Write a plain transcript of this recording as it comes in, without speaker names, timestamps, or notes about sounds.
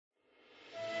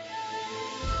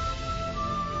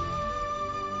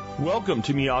Welcome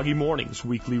to Miyagi Mornings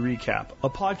Weekly Recap, a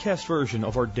podcast version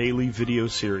of our daily video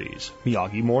series,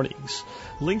 Miyagi Mornings.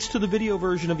 Links to the video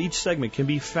version of each segment can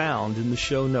be found in the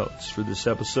show notes for this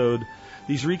episode.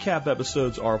 These recap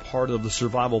episodes are part of the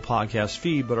Survival Podcast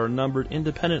feed, but are numbered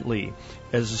independently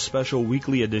as a special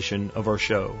weekly edition of our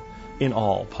show in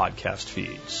all podcast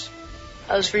feeds.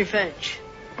 How's revenge?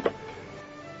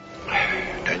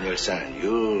 Daniel-san,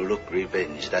 you look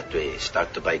revenge that way.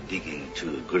 Start by digging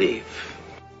to grave.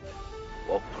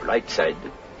 Walk right side,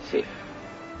 safe.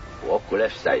 Walk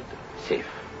left side, safe.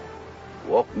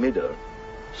 Walk middle.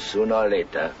 Sooner or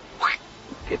later,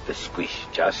 get the squish,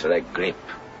 just like grape.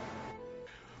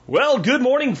 Well, good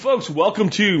morning, folks. Welcome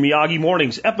to Miyagi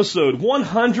Mornings, episode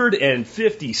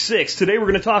 156. Today we're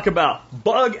going to talk about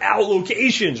bug out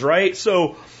locations, right?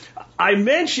 So I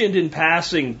mentioned in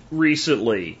passing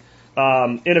recently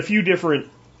in a few different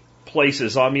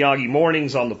places on Miyagi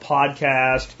Mornings, on the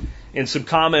podcast, in some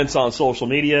comments on social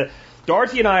media.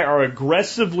 Dorothy and I are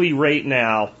aggressively right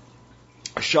now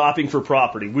shopping for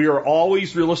property. We are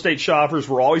always real estate shoppers.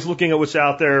 We're always looking at what's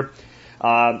out there.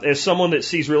 As someone that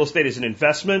sees real estate as an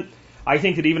investment, I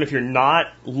think that even if you're not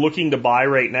looking to buy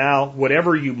right now,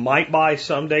 whatever you might buy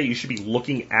someday, you should be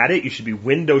looking at it. You should be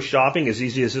window shopping as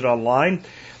easy as it online.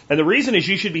 And the reason is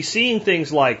you should be seeing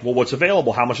things like, well, what's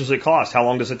available? How much does it cost? How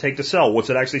long does it take to sell? What's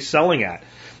it actually selling at?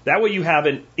 That way you have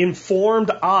an informed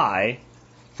eye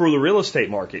for the real estate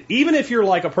market. Even if you're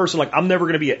like a person like, I'm never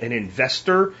going to be an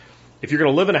investor. If you're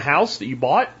going to live in a house that you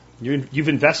bought, you've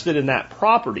invested in that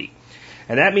property.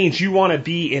 And that means you want to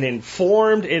be an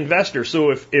informed investor.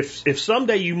 So if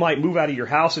someday you might move out of your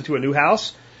house into a new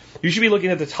house, you should be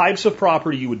looking at the types of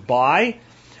property you would buy.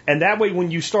 And that way when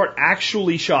you start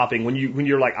actually shopping, when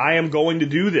you're like, I am going to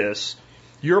do this,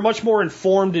 you're a much more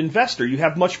informed investor. You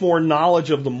have much more knowledge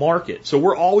of the market. So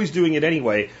we're always doing it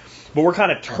anyway, but we're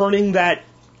kind of turning that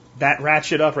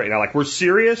ratchet up right now. Like, we're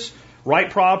serious,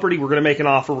 right property, we're going to make an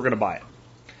offer, we're going to buy it.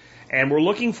 And we're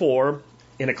looking for,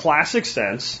 in a classic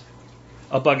sense,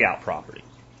 a bug out property.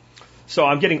 So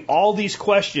I'm getting all these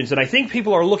questions, and I think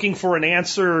people are looking for an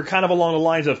answer kind of along the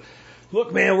lines of,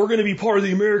 look, man, we're going to be part of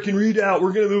the American Redoubt.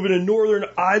 We're going to move into northern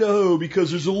Idaho because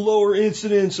there's a lower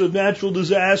incidence of natural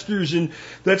disasters, and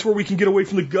that's where we can get away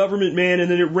from the government, man.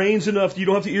 And then it rains enough that you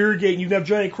don't have to irrigate, and you can have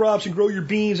giant crops and grow your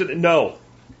beans. And no.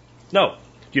 Do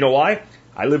you know why?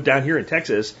 I live down here in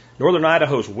Texas. Northern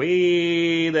Idaho's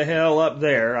way the hell up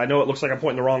there. I know it looks like I'm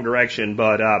pointing the wrong direction,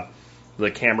 but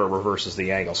the camera reverses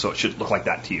the angle, so it should look like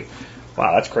that to you.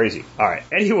 Wow, that's crazy. All right.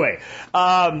 Anyway,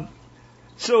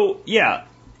 so yeah.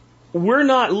 We're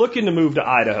not looking to move to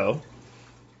Idaho,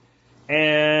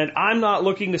 and I'm not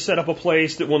looking to set up a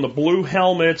place that when the blue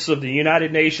helmets of the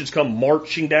United Nations come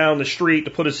marching down the street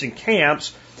to put us in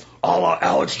camps, a la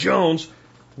Alex Jones,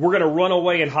 we're going to run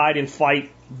away and hide and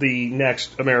fight the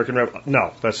next American Revolution.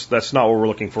 No, that's not what we're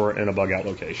looking for in a bug out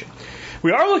location.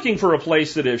 We are looking for a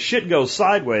place that if shit goes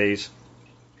sideways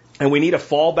and we need a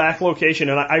fallback location,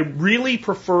 and I really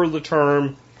prefer the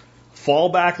term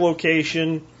fallback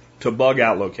location to bug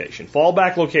out location.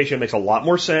 Fallback location makes a lot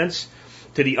more sense.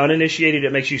 To the uninitiated,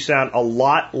 it makes you sound a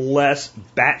lot less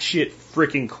batshit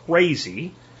freaking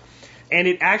crazy. And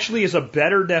it actually is a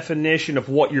better definition of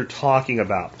what you're talking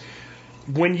about.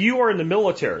 When you are in the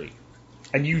military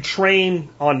and you train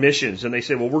on missions and they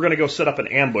say, well, we're going to go set up an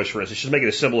ambush, for instance, just make it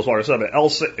as simple as possible. Set up an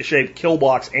L-shaped kill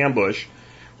box ambush.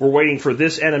 We're waiting for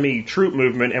this enemy troop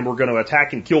movement and we're going to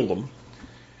attack and kill them.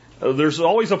 There's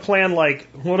always a plan like,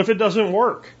 what if it doesn't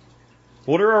work?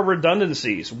 What are our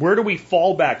redundancies? Where do we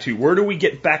fall back to? Where do we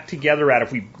get back together at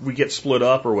if we get split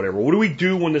up or whatever? What do we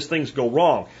do when these things go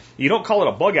wrong? You don't call it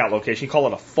a bug out location, you call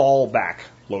it a fallback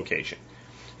location.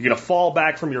 You're going to fall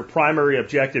back from your primary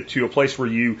objective to a place where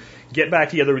you get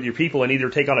back together with your people and either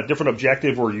take on a different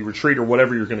objective or you retreat or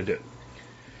whatever you're going to do.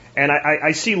 And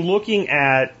I see looking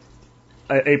at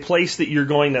a place that you're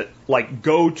going to like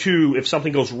go to if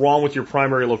something goes wrong with your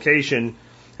primary location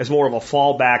as more of a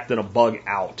fallback than a bug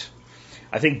out.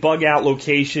 I think bug out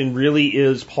location really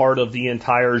is part of the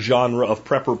entire genre of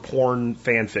prepper porn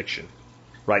fan fiction,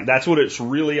 right? That's what it's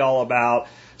really all about,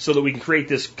 so that we can create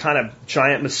this kind of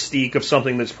giant mystique of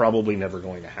something that's probably never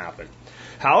going to happen.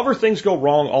 However, things go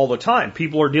wrong all the time.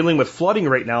 People are dealing with flooding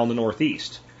right now in the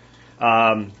Northeast.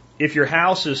 If your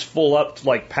house is full up to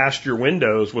like past your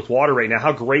windows with water right now,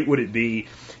 how great would it be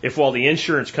if while the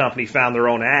insurance company found their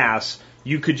own ass,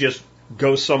 you could just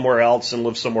go somewhere else and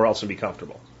live somewhere else and be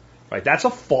comfortable? Right, that's a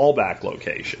fallback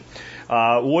location.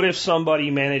 What if somebody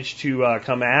managed to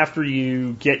come after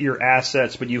you, get your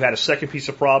assets, but you had a second piece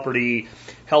of property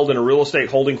held in a real estate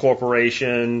holding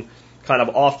corporation, kind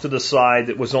of off to the side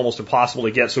that was almost impossible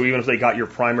to get. So even if they got your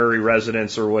primary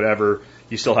residence or whatever,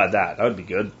 you still had that. That would be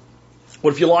good.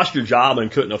 What if you lost your job and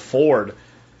couldn't afford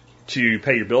to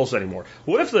pay your bills anymore?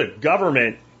 What if the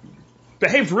government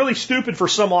behaved really stupid for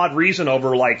some odd reason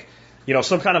over like, you know,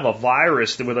 some kind of a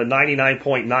virus with a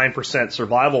 99.9%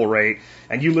 survival rate,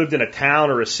 and you lived in a town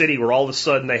or a city where all of a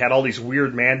sudden they had all these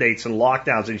weird mandates and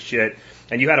lockdowns and shit,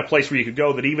 and you had a place where you could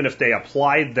go that even if they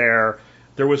applied there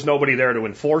was nobody there to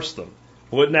enforce them.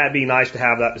 Wouldn't that be nice to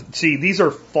have that? See, these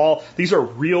are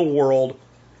real world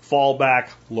fallback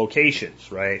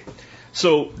locations, right?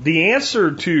 So the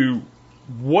answer to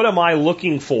what am I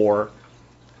looking for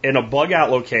in a bug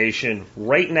out location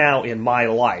right now in my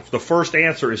life, the first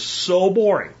answer is so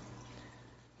boring.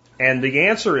 And the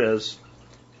answer is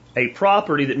a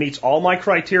property that meets all my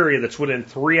criteria that's within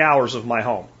 3 hours of my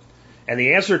home. And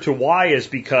the answer to why is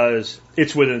because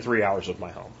it's within 3 hours of my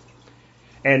home.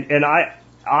 And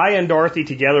I and Dorothy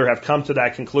together have come to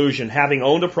that conclusion, having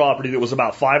owned a property that was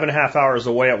about 5.5 hours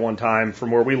away at one time from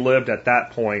where we lived at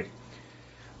that point,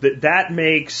 that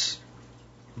makes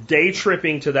day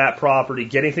tripping to that property,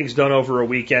 getting things done over a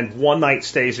weekend, one night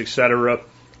stays, etc.,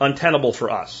 untenable for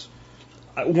us.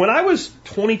 When I was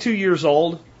 22 years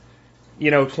old, you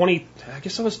know, I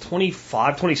guess I was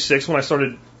 25, 26 when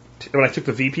I took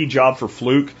the VP job for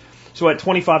Fluke. So at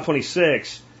 25,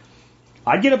 26,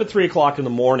 I'd get up at 3 o'clock in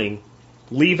the morning,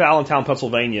 leave Allentown,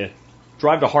 Pennsylvania,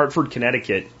 drive to Hartford,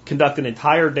 Connecticut, conduct an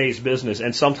entire day's business,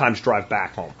 and sometimes drive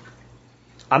back home.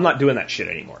 I'm not doing that shit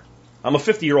anymore. I'm a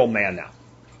 50-year-old man now.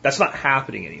 That's not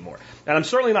happening anymore. And I'm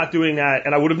certainly not doing that,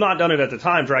 and I would have not done it at the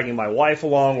time, dragging my wife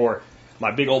along or my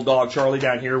big old dog Charlie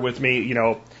down here with me. You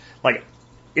know, like,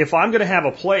 if I'm going to have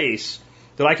a place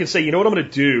that I can say, you know what I'm going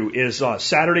to do is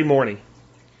Saturday morning,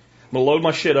 I'm going to load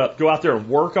my shit up, go out there and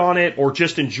work on it or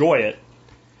just enjoy it,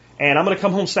 and I'm going to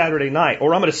come home Saturday night,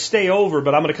 or I'm going to stay over,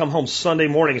 but I'm going to come home Sunday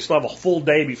morning and still have a full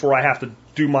day before I have to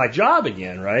do my job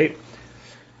again, right?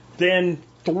 Then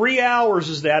 3 hours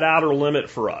is that outer limit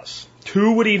for us.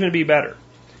 2 would even be better.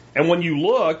 And when you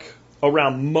look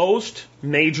around most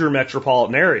major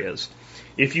metropolitan areas,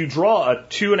 if you draw a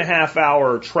 2.5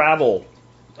 hour travel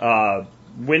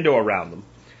window around them,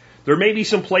 there may be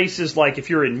some places like if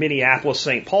you're in Minneapolis,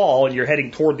 St. Paul, and you're heading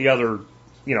toward the other,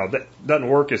 you know, that doesn't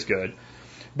work as good.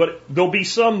 But there'll be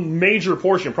some major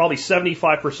portion, probably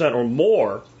 75% or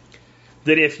more,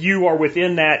 that if you are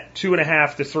within that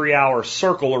 2.5 to 3 hour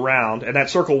circle around, and that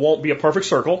circle won't be a perfect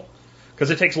circle, because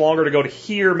it takes longer to go to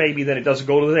here maybe than it does to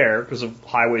go to there because of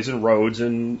highways and roads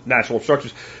and natural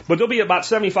obstructions. But there'll be about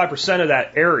 75% of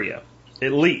that area,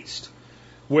 at least,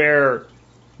 where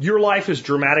your life is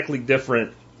dramatically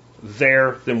different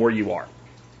there than where you are.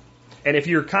 And if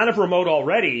you're kind of remote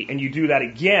already and you do that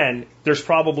again, there's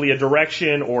probably a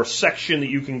direction or section that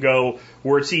you can go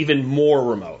where it's even more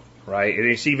remote, right? And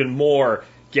it's even more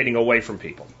getting away from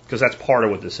people, because that's part of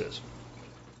what this is.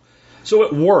 So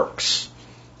it works.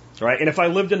 Right? And if I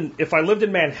lived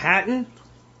in Manhattan,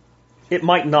 it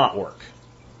might not work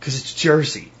because it's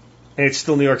Jersey and it's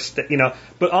still New York State, you know.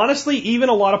 But honestly, even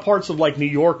a lot of parts of like New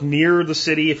York near the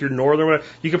city, if you're northern,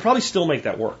 you could probably still make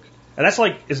that work. And that's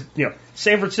like, you know,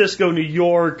 San Francisco, New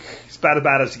York, it's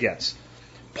about as it gets.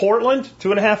 Portland,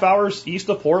 2.5 hours east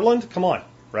of Portland, come on,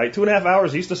 right? 2.5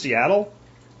 hours east of Seattle,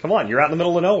 come on, you're out in the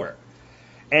middle of nowhere.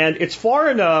 And it's far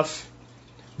enough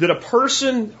that a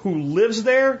person who lives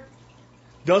there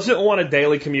doesn't want a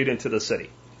daily commute into the city.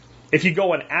 If you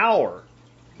go an hour,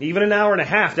 even an hour and a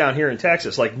half down here in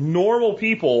Texas, like normal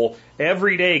people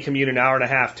every day commute an hour and a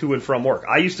half to and from work.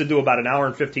 I used to do about an hour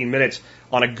and 15 minutes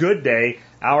on a good day,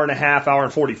 hour and a half, hour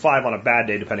and 45 on a bad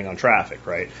day, depending on traffic,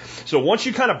 right? So once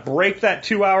you kind of break that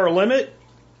 2 hour limit,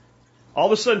 all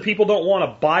of a sudden people don't want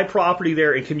to buy property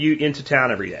there and commute into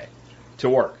town every day to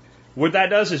work. What that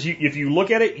does is if you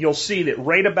look at it, you'll see that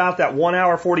right about that 1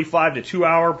 hour 45 to 2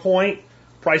 hour point,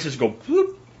 prices go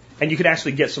bloop, and you can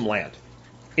actually get some land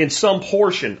in some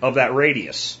portion of that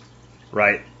radius,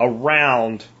 right,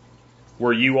 around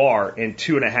where you are in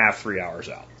 2.5, 3 hours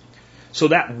out. So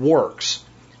that works.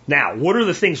 Now, what are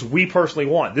the things we personally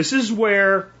want? This is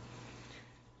where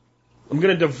I'm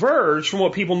going to diverge from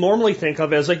what people normally think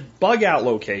of as a bug out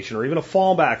location or even a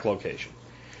fallback location.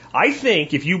 I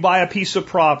think if you buy a piece of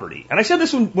property, and I said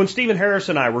this when Stephen Harris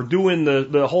and I were doing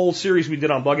the whole series we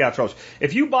did on bug out trailers,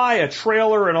 if you buy a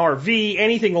trailer, an RV,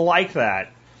 anything like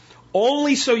that,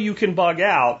 only so you can bug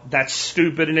out, that's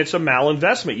stupid and it's a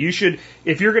malinvestment. You should,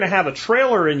 if you're going to have a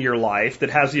trailer in your life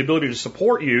that has the ability to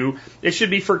support you, it should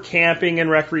be for camping and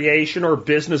recreation or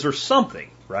business or something,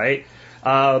 right?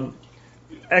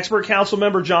 expert council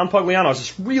member John Pugliano has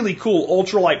this really cool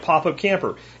ultralight pop-up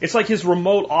camper. It's like his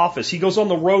remote office. He goes on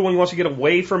the road when he wants to get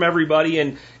away from everybody,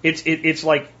 and it's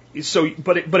like so.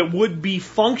 But it would be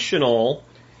functional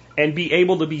and be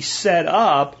able to be set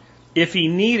up if he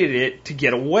needed it to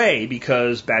get away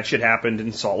because bad shit happened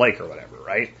in Salt Lake or whatever,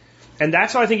 right? And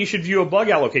that's how I think you should view a bug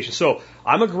out location. So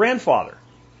I'm a grandfather.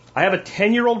 I have a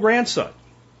 10-year-old grandson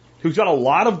who's got a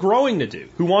lot of growing to do,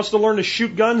 who wants to learn to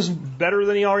shoot guns better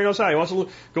than he already knows how. He wants to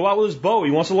go out with his bow.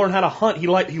 He wants to learn how to hunt. He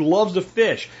loves to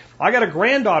fish. I got a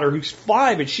granddaughter who's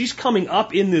 5, and she's coming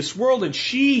up in this world, and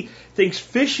she thinks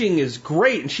fishing is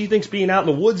great, and she thinks being out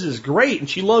in the woods is great, and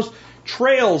she loves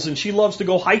trails, and she loves to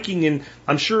go hiking, and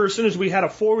I'm sure as soon as we had a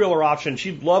 4-wheeler option,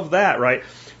 she'd love that, right?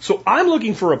 So I'm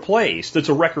looking for a place that's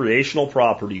a recreational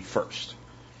property first.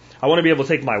 I want to be able to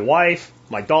take my wife,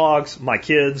 my dogs, my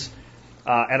kids,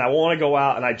 and I want to go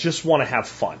out and I just want to have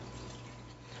fun.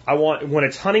 When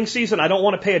it's hunting season, I don't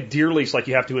want to pay a deer lease like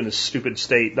you have to in this stupid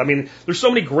state. I mean, there's so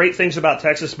many great things about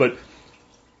Texas, but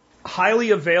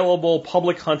highly available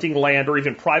public hunting land or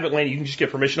even private land you can just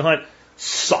get permission to hunt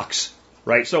sucks,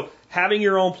 right? So having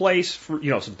your own place for,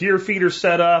 some deer feeders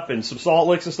set up and some salt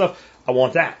licks and stuff, I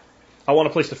want that. I want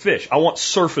a place to fish. I want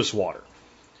surface water.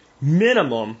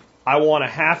 Minimum, I want a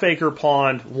half-acre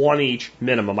pond, one each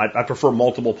minimum. I prefer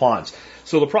multiple ponds.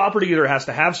 So the property either has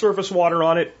to have surface water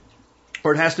on it,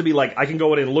 or it has to be like I can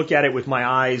go in and look at it with my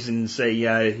eyes and say,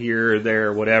 yeah, here,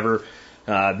 there, whatever.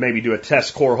 Maybe do a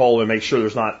test core hole and make sure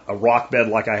there's not a rock bed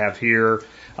like I have here.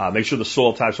 Make sure the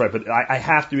soil type's right. But I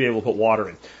have to be able to put water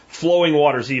in. Flowing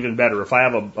water is even better. If I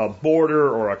have a border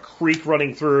or a creek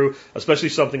running through, especially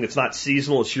something that's not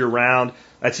seasonal, it's year-round,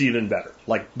 that's even better.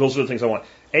 Like, those are the things I want.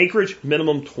 Acreage,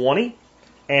 minimum 20,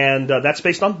 and that's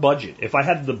based on budget. If I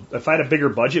had a bigger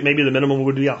budget, maybe the minimum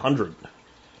would be 100.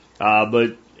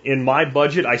 But in my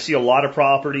budget, I see a lot of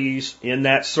properties in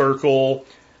that circle,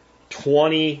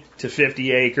 20 to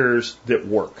 50 acres that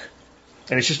work.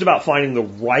 And it's just about finding the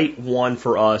right one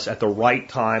for us at the right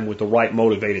time with the right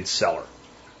motivated seller.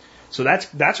 So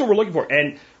that's what we're looking for.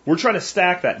 And we're trying to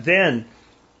stack that. Then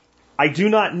I do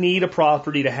not need a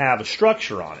property to have a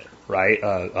structure on it, right?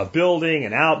 A building,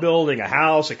 an outbuilding, a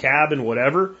house, a cabin,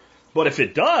 whatever. But if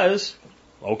it does,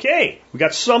 okay, we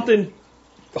got something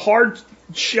hard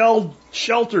shelled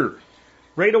shelter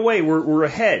right away. We're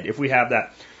ahead if we have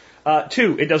that.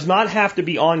 2, it does not have to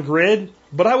be on grid,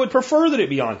 but I would prefer that it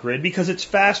be on grid because it's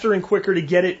faster and quicker to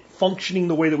get it functioning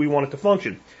the way that we want it to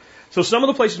function. So some of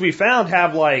the places we found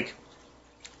have like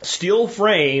steel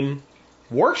frame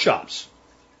workshops,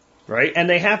 right? And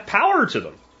they have power to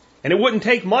them. And it wouldn't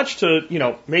take much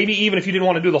to, maybe even if you didn't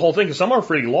want to do the whole thing, because some are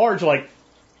pretty large, like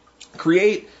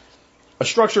create a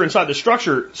structure inside the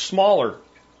structure smaller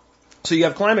so you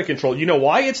have climate control. You know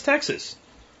why? It's Texas.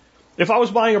 If I was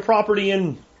buying a property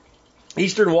in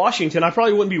Eastern Washington, I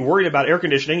probably wouldn't be worried about air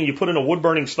conditioning. You put in a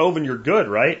wood-burning stove and you're good,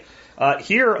 right?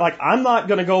 Here, I'm not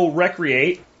going to go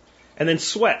recreate and then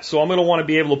sweat. So I'm going to want to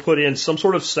be able to put in some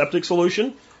sort of septic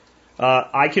solution.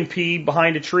 I can pee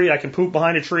behind a tree. I can poop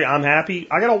behind a tree. I'm happy.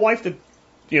 I got a wife to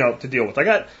deal with. I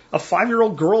got a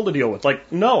 5-year-old girl to deal with.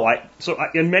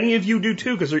 And many of you do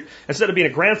too, because instead of being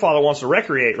a grandfather who wants to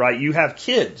recreate, right, you have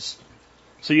kids.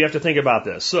 So you have to think about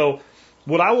this. So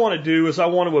what I want to do is I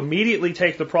want to immediately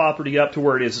take the property up to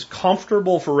where it is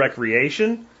comfortable for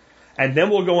recreation, and then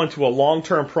we'll go into a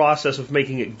long-term process of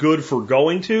making it good for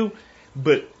going to,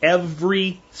 but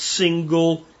every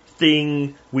single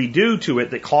thing we do to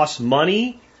it that costs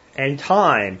money and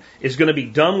time is going to be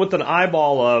done with an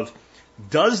eyeball of,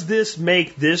 does this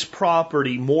make this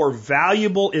property more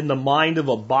valuable in the mind of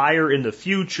a buyer in the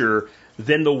future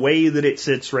than the way that it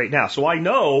sits right now? So I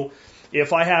know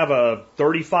if I have a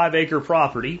 35-acre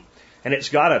property and it's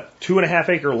got a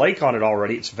 2.5-acre lake on it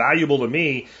already, it's valuable to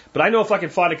me. But I know if I can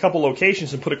find a couple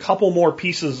locations and put a couple more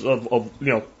pieces of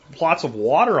plots of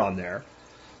water on there,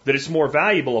 that it's more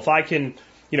valuable. If I can,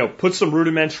 put some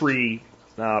rudimentary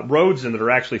roads in that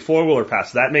are actually 4-wheeler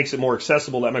paths, that makes it more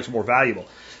accessible, that makes it more valuable.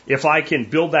 If I can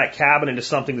build that cabin into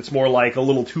something that's more like a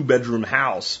little 2-bedroom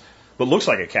house, but looks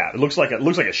like a cabin, it looks like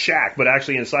a shack, but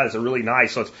actually inside it's a really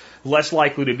nice, so it's less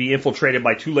likely to be infiltrated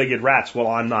by 2-legged rats while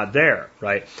I'm not there,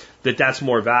 right? That's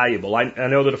more valuable. I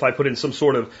know that if I put in some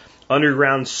sort of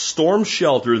underground storm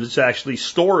shelter that's actually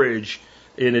storage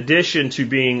in addition to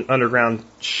being underground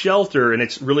shelter, and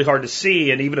it's really hard to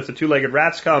see, and even if the 2-legged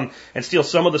rats come and steal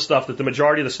some of the stuff, that the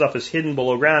majority of the stuff is hidden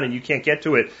below ground and you can't get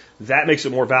to it, that makes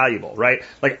it more valuable, right?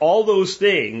 Like all those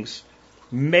things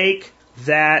make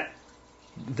that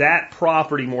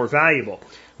property more valuable.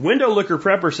 Window Liquor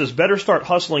Prepper says, better start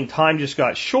hustling, time just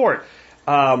got short.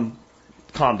 Calm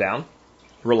down.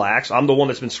 relax. I'm the one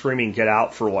that's been screaming get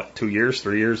out for what, 2 years,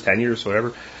 3 years, 10 years,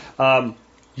 whatever.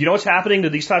 You know what's happening to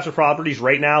these types of properties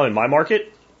right now in my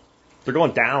market? They're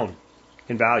going down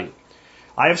in value.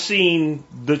 I have seen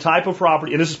the type of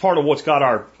property, and this is part of what's got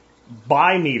our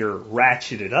buy meter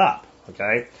ratcheted up,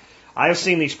 okay? I have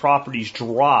seen these properties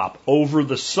drop over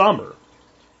the summer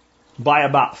by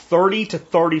about 30 to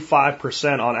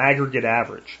 35% on aggregate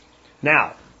average.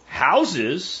 Now,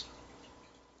 houses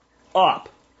up,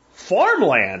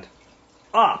 farmland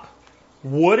up,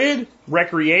 wooded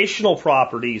recreational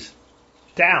properties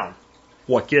down.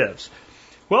 What gives?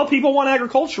 Well, people want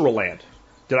agricultural land.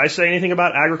 Did I say anything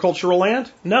about agricultural land?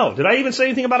 No. Did I even say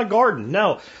anything about a garden?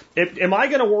 No. Am I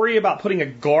going to worry about putting a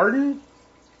garden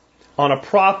on a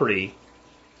property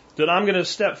that I'm going to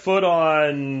step foot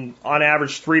on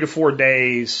average 3 to 4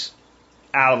 days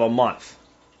out of a month?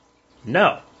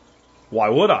 No. Why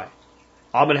would I?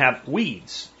 I'm going to have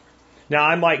weeds. Now,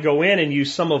 I might go in and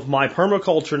use some of my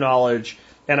permaculture knowledge,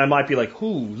 and I might be like,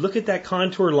 ooh, look at that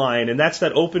contour line, and that's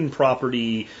that open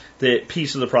property, that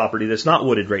piece of the property that's not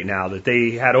wooded right now, that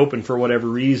they had open for whatever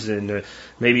reason.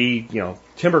 Maybe,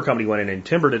 timber company went in and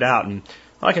timbered it out, and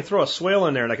I could throw a swale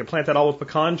in there, and I could plant that all with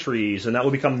pecan trees, and that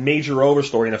would become a major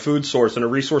overstory and a food source and a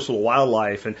resource for the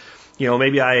wildlife. And,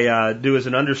 maybe I do as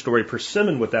an understory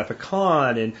persimmon with that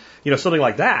pecan and, something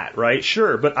like that, right?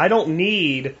 Sure, but I don't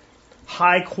need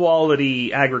high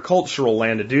quality agricultural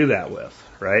land to do that with,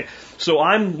 right? So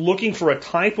I'm looking for a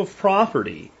type of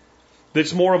property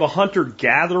that's more of a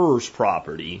hunter-gatherer's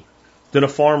property than a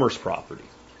farmer's property,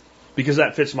 because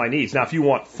that fits my needs. Now, if you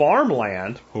want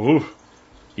farmland,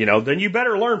 then you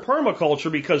better learn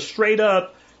permaculture, because straight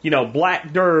up,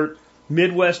 black dirt,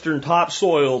 Midwestern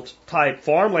topsoil type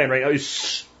farmland right now is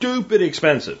stupid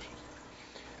expensive.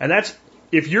 And that's,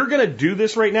 if you're going to do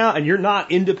this right now and you're not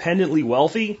independently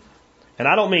wealthy, and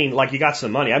I don't mean like you got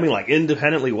some money, I mean like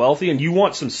independently wealthy, and you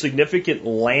want some significant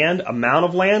amount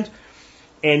of land,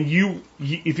 and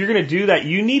if you're going to do that,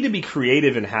 you need to be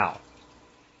creative in how.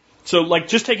 So, like,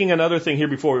 just taking another thing here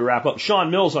before we wrap up,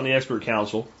 Sean Mills on the Expert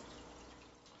Council,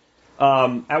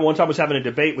 at one time was having a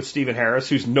debate with Stephen Harris,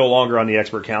 who's no longer on the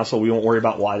Expert Council. We won't worry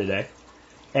about why today.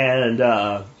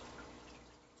 And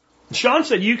Sean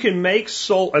said you can make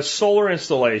a solar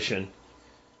installation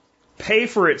pay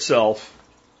for itself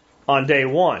on day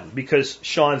one, because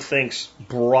Sean thinks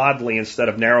broadly instead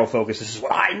of narrow focus. This is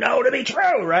what I know to be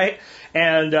true, right?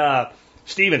 And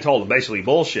Stephen told him basically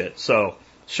bullshit. So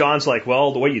Sean's like,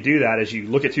 well, the way you do that is you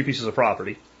look at two pieces of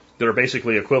property that are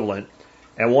basically equivalent,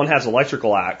 and one has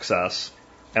electrical access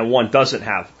and one doesn't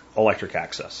have electric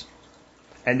access.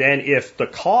 And then if the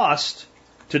cost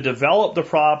to develop the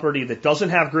property that doesn't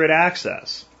have grid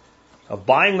access of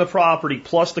buying the property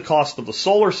plus the cost of the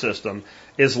solar system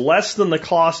is less than the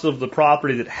cost of the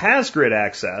property that has grid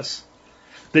access,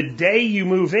 the day you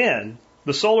move in,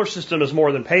 the solar system is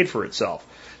more than paid for itself.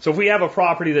 So if we have a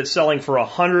property that's selling for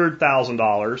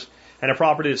 $100,000 and a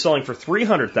property that's selling for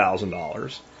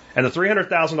 $300,000, and the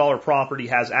 $300,000 property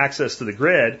has access to the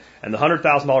grid and the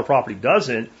 $100,000 property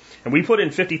doesn't, and we put in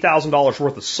 $50,000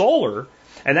 worth of solar,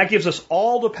 and that gives us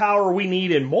all the power we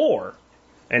need and more,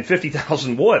 and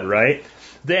 50,000 would, right?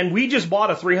 Then we just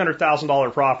bought a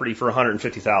 $300,000 property for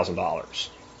 $150,000.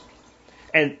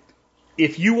 And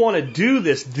if you want to do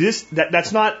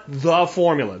that's not the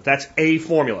formula. That's a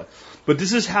formula. But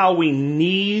this is how we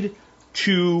need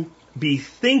to be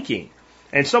thinking.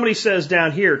 And somebody says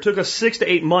down here, it took us 6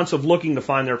 to 8 months of looking to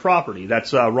find their property.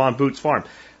 That's Ron Boots' farm.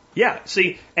 Yeah,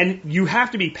 see, and you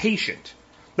have to be patient.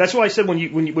 That's why I said when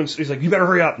he's like, you better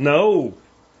hurry up. No,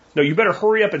 you better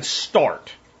hurry up and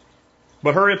start.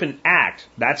 But hurry up and act.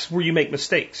 That's where you make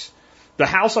mistakes. The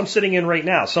house I'm sitting in right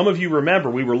now, some of you remember,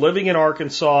 we were living in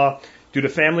Arkansas. Due to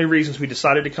family reasons, we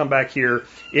decided to come back here.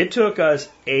 It took us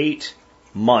 8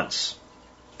 months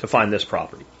to find this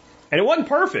property. And it wasn't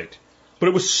perfect, but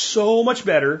it was so much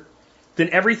better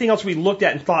than everything else we looked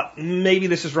at and thought, maybe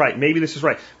this is right, maybe this is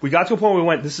right. We got to a point where we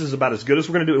went, this is about as good as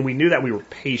we're going to do, and we knew that. We were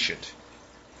patient.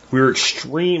 We were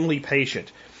extremely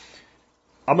patient.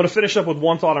 I'm going to finish up with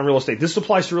one thought on real estate. This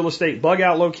applies to real estate, bug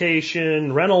out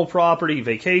location, rental property,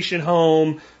 vacation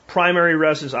home, primary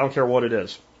residence, I don't care what it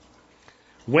is.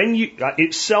 When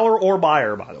it's seller or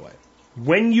buyer, by the way.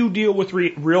 When you deal with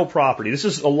real property, this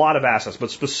is a lot of assets,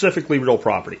 but specifically real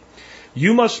property,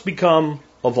 you must become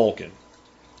a Vulcan.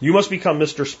 You must become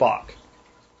Mr. Spock.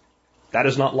 That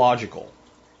is not logical.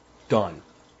 Done.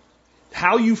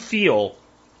 How you feel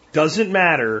doesn't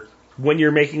matter when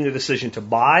you're making the decision to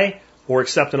buy or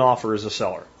accept an offer as a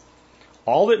seller.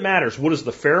 All that matters, what is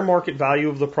the fair market value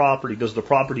of the property? Does the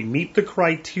property meet the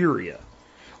criteria?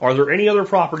 Are there any other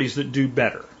properties that do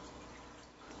better?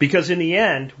 Because in the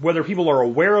end, whether people are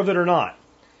aware of it or not,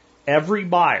 every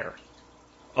buyer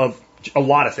of a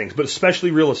lot of things, but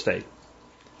especially real estate,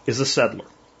 is a settler.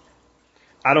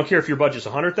 I don't care if your budget's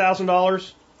 $100,000,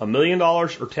 $1 million, or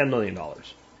 $10 million.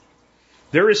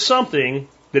 There is something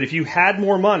that if you had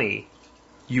more money,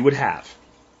 you would have.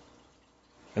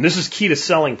 And this is key to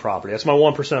selling property. That's my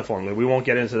 1% formula. We won't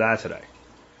get into that today.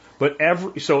 But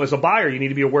so as a buyer, you need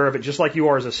to be aware of it just like you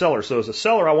are as a seller. So as a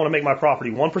seller, I want to make my property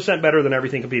 1% better than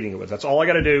everything competing with. That's all I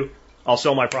got to do. I'll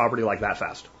sell my property like that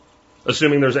fast,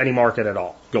 assuming there's any market at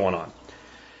all going on.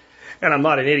 And I'm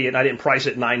not an idiot. I didn't price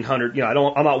it 900.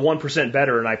 I'm not 1%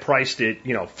 better and I priced it,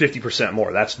 50%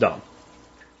 more. That's dumb.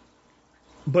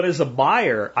 But as a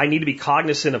buyer, I need to be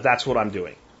cognizant of that's what I'm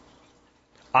doing.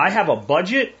 I have a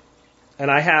budget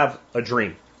and I have a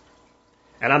dream.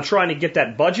 And I'm trying to get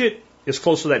that budget as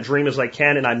close to that dream as I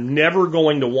can, and I'm never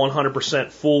going to 100%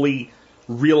 fully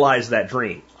realize that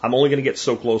dream. I'm only going to get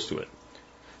so close to it.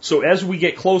 So as we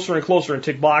get closer and closer and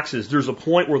tick boxes, there's a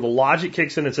point where the logic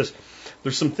kicks in and says,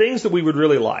 there's some things that we would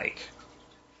really like,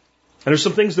 and there's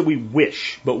some things that we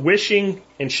wish. But wishing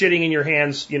and shitting in your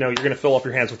hands, you're going to fill up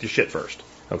your hands with your shit first.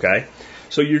 Okay?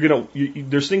 So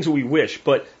there's things that we wish,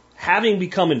 but having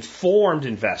become informed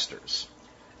investors,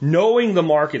 knowing the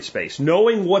market space,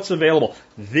 knowing what's available,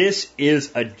 this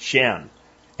is a gem.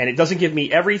 And it doesn't give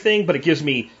me everything, but it gives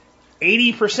me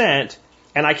 80%,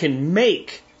 and I can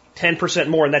make 10%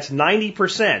 more, and that's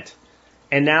 90%.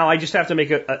 And now I just have to make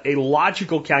a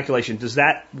logical calculation. Does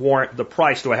that warrant the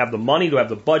price? Do I have the money? Do I have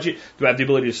the budget? Do I have the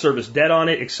ability to service debt on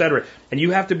it, etc.? And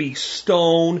you have to be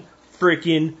stone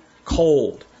freaking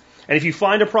cold. And if you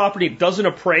find a property that doesn't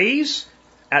appraise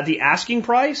at the asking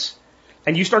price,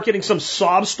 and you start getting some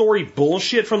sob story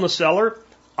bullshit from the seller,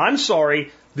 I'm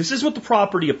sorry, this is what the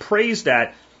property appraised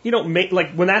at.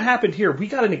 Like when that happened here, we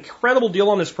got an incredible deal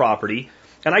on this property,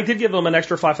 and I did give them an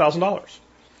extra $5,000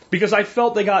 because I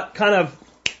felt they got kind of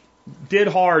did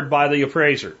hard by the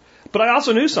appraiser. But I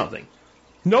also knew something.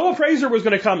 No appraiser was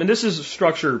going to come, and this is a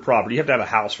structured property. You have to have a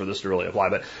house for this to really apply,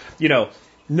 but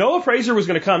no appraiser was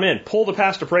going to come in, pull the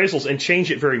past appraisals, and change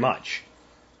it very much.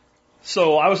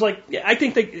 So I was like, yeah, I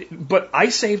think but I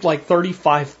saved like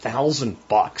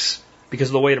 $35,000 because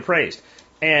of the way it appraised.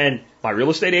 And my real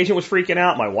estate agent was freaking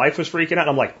out. My wife was freaking out.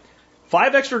 I'm like,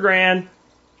 $5 extra,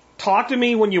 talk to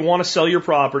me when you want to sell your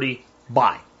property,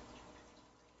 buy.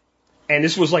 And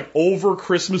this was like over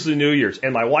Christmas and New Year's.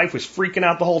 And my wife was freaking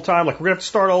out the whole time. Like, we're going to have to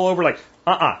start all over. Like,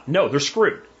 no, they're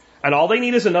screwed. And all they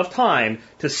need is enough time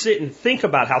to sit and think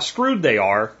about how screwed they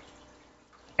are.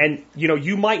 And,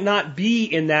 you might not be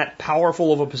in that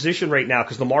powerful of a position right now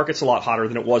because the market's a lot hotter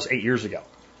than it was 8 years ago.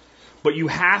 But you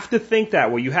have to think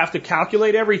that way. You have to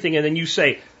calculate everything, and then you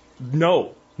say,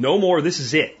 no more, this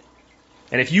is it.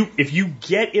 And if you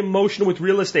get emotional with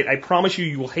real estate, I promise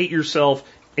you will hate yourself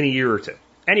in a year or two.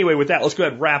 Anyway, with that, let's go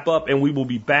ahead and wrap up, and we will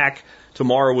be back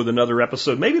tomorrow with another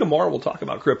episode. Maybe tomorrow we'll talk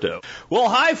about crypto. Well,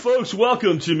 hi, folks.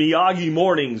 Welcome to Miyagi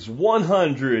Mornings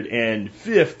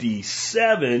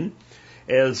 157.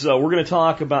 As we're going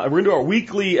to do our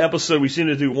weekly episode. We seem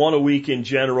to do one a week in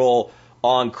general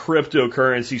on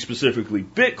cryptocurrency, specifically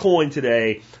Bitcoin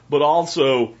today, but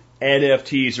also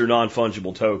NFTs or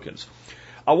non-fungible tokens.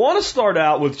 I want to start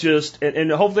out with just,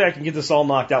 and hopefully I can get this all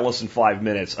knocked out in less than 5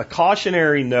 minutes, a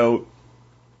cautionary note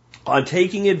on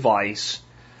taking advice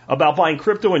about buying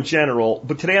crypto in general,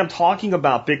 but today I'm talking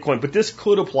about Bitcoin, but this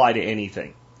could apply to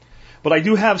anything. But I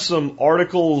do have some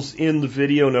articles in the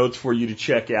video notes for you to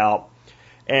check out.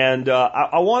 And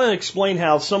I want to explain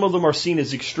how some of them are seen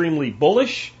as extremely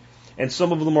bullish and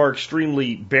some of them are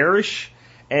extremely bearish,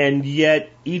 and yet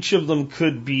each of them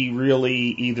could be really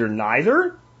either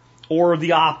neither or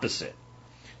the opposite.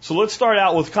 So let's start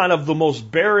out with kind of the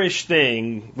most bearish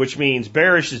thing, which means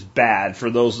bearish is bad for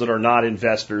those that are not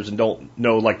investors and don't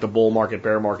know like the bull market,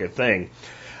 bear market thing.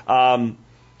 But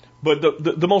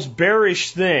the most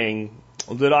bearish thing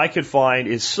that I could find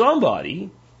is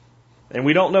somebody, and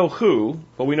we don't know who,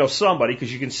 but we know somebody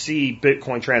because you can see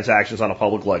Bitcoin transactions on a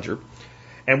public ledger.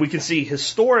 And we can see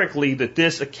historically that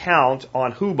this account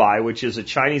on Huobi, which is a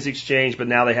Chinese exchange, but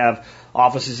now they have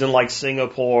offices in like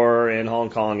Singapore and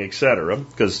Hong Kong, etc.,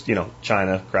 because,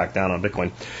 China cracked down on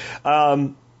Bitcoin.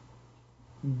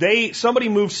 Somebody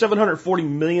moved $740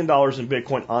 million in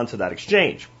Bitcoin onto that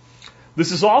exchange.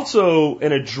 This is also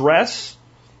an address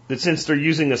that, since they're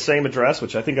using the same address,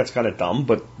 which I think that's kind of dumb,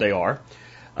 but they are,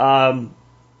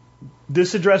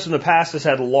 this address in the past has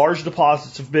had large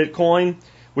deposits of Bitcoin,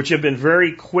 which have been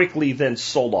very quickly then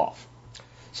sold off.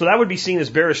 So that would be seen as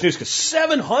bearish news because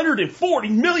 $740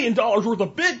 million worth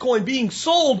of Bitcoin being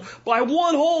sold by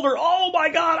one holder. Oh my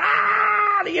God,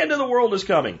 the end of the world is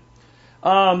coming.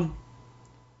 Um,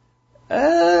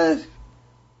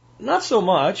 Not so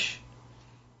much.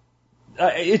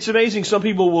 It's amazing. Some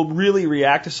people will really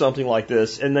react to something like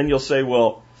this, and then you'll say,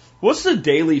 well, what's the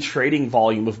daily trading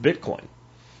volume of Bitcoin?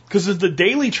 Because if the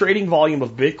daily trading volume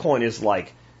of Bitcoin is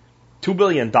like $2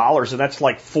 billion, and that's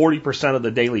like 40% of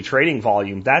the daily trading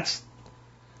volume, that's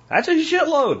a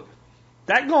shitload.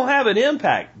 That gonna have an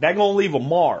impact. That gonna leave a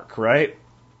mark, right?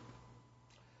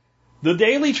 The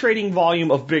daily trading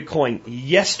volume of Bitcoin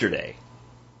yesterday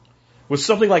was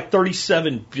something like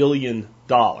 $37 billion.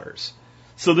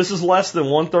 So this is less than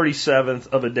 1/37th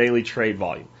of a daily trade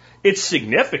volume. It's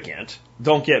significant,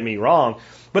 don't get me wrong,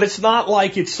 but it's not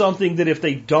like it's something that if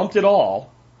they dumped it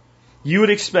all, you would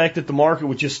expect that the market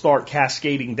would just start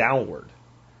cascading downward.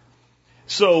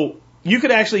 So you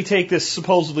could actually take this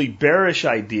supposedly bearish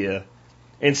idea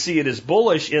and see it as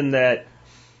bullish in that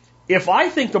if I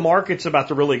think the market's about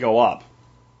to really go up,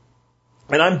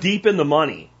 and I'm deep in the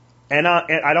money, and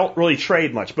I don't really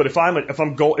trade much, but if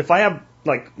I have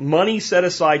like money set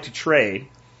aside to trade,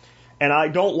 and I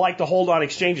don't like to hold on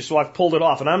exchanges, so I've pulled it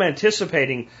off, and I'm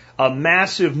anticipating a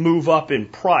massive move up in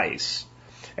price,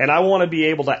 and I want to be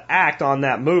able to act on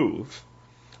that move,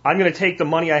 I'm going to take the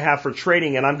money I have for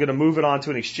trading and I'm going to move it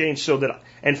onto an exchange so that,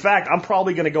 in fact, I'm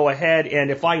probably going to go ahead and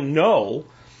if I know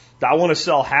that I want to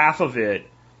sell half of it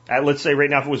at, let's say right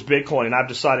now if it was Bitcoin and I've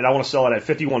decided I want to sell it at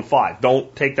 51.5,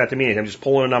 don't take that to mean anything, I'm just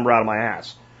pulling a number out of my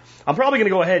ass. I'm probably going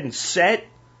to go ahead and set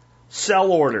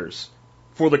sell orders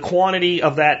for the quantity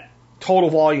of that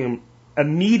total volume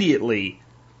immediately,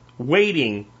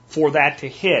 waiting for that to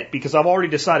hit because I've already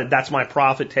decided that's my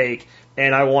profit take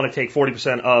and I want to take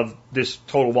 40% of this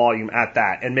total volume at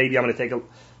that. And maybe I'm going to take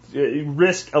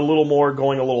risk a little more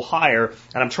going a little higher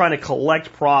and I'm trying to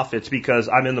collect profits because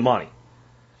I'm in the money.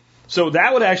 So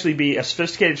that would actually be a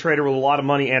sophisticated trader with a lot of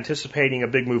money anticipating a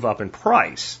big move up in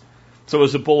price. So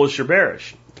is it bullish or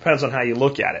bearish? Depends on how you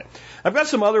look at it. I've got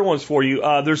some other ones for you.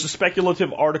 There's a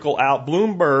speculative article out.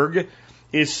 Bloomberg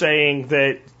is saying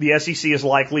that the SEC is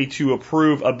likely to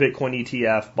approve a Bitcoin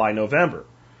ETF by November.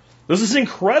 This is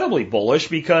incredibly bullish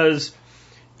because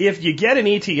if you get an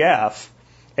ETF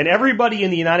and everybody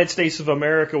in the United States of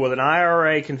America with an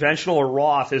IRA, conventional or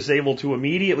Roth is able to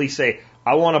immediately say,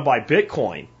 I want to buy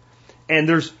Bitcoin, and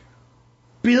there's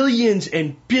billions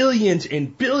and billions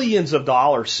and billions of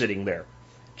dollars sitting there,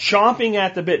 chomping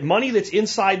at the bit, money that's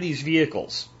inside these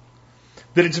vehicles,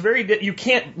 that it's you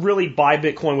can't really buy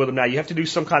Bitcoin with them now. You have to do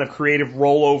some kind of creative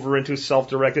rollover into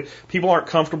self-directed. People aren't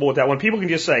comfortable with that. When people can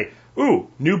just say, ooh,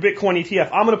 new Bitcoin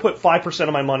ETF, I'm going to put 5%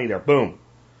 of my money there. Boom.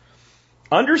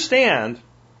 Understand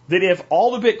that if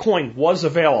all the Bitcoin was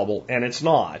available, and it's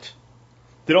not,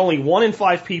 that only 1 in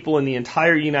 5 people in the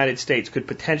entire United States could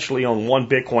potentially own one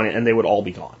Bitcoin and they would all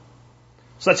be gone.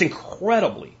 So that's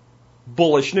incredibly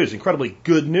bullish news, incredibly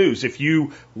good news if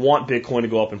you want Bitcoin to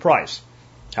go up in price.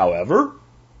 However,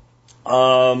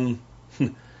 well,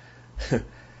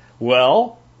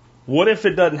 what if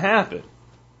it doesn't happen?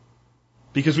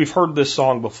 Because we've heard this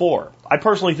song before. I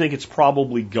personally think it's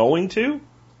probably going to,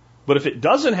 but if it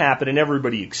doesn't happen and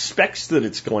everybody expects that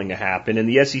it's going to happen and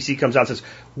the SEC comes out and says,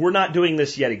 we're not doing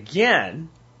this yet again,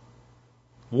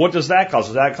 what does that cause?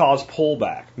 Does that cause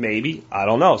pullback? Maybe. I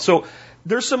don't know. So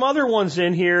there's some other ones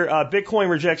in here. Bitcoin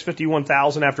rejects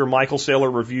 51,000 after Michael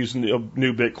Saylor reviews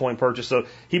new Bitcoin purchase. So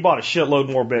he bought a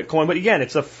shitload more Bitcoin. But again,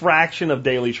 it's a fraction of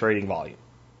daily trading volume.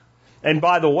 And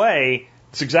by the way,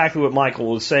 it's exactly what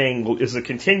Michael was saying is the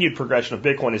continued progression of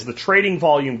Bitcoin. As the trading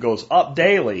volume goes up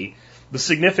daily, the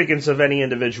significance of any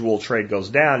individual trade goes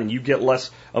down and you get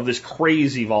less of this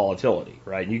crazy volatility,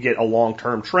 right? You get a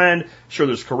long-term trend. Sure,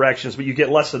 there's corrections, but you get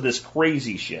less of this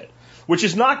crazy shit, which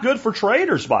is not good for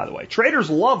traders, by the way. Traders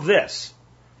love this.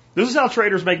 This is how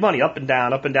traders make money, up and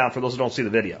down, for those who don't see the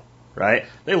video, right?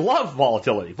 They love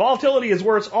volatility. Volatility is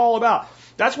where it's all about.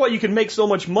 That's why you can make so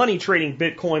much money trading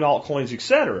Bitcoin, altcoins,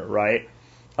 etc., right?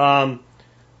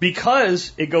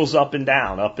 Because it goes up and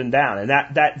down, and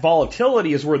that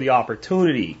volatility is where the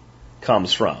opportunity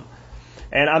comes from.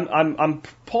 And I'm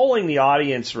polling the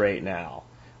audience right now,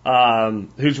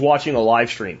 who's watching a live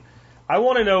stream. I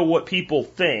want to know what people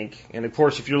think, and of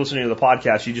course, if you're listening to the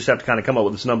podcast, you just have to kind of come up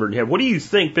with this number in your head. What do you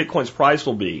think Bitcoin's price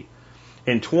will be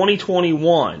in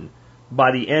 2021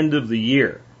 by the end of the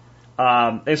year?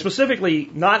 And specifically,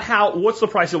 not what's the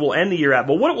price it will end the year at,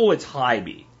 but what will its high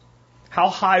be? How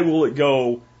high will it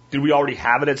go? Did we already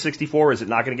have it at 64? Is it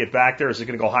not going to get back there? Is it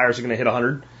going to go higher? Is it going to hit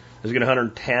 100? Is it going to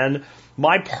 110?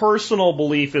 My personal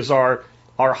belief is our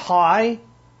high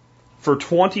for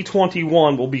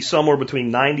 2021 will be somewhere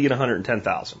between 90 and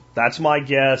 110,000. That's my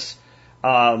guess.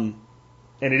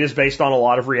 and it is based on a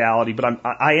lot of reality, but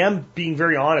I am being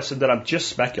very honest in that I'm just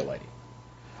speculating.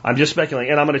 I'm just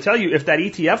speculating. And I'm going to tell you, if that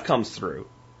ETF comes through,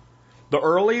 the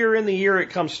earlier in the year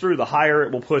it comes through, the higher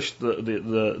it will push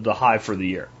the high for the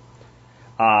year.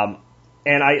 And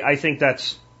I think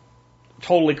that's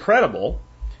totally credible.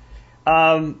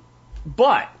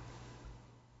 But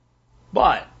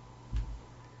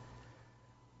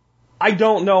I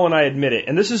don't know, and I admit it.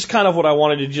 And this is kind of what I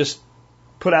wanted to just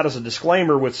put out as a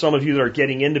disclaimer with some of you that are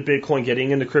getting into Bitcoin, getting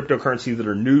into cryptocurrency that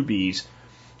are newbies.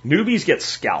 Newbies get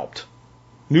scalped.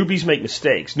 Newbies make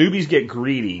mistakes. Newbies get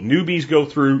greedy. Newbies go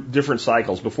through different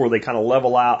cycles before they kind of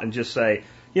level out and just say,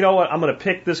 you know what, I'm going to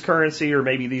pick this currency or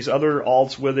maybe these other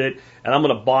alts with it, and I'm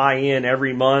going to buy in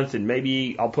every month, and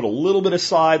maybe I'll put a little bit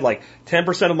aside, like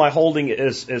 10% of my holding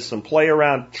is some play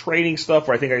around trading stuff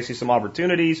where I think I see some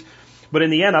opportunities. But in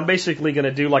the end, I'm basically going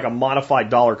to do like a modified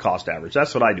dollar cost average.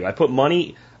 That's what I do. I put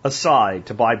money aside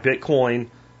to buy Bitcoin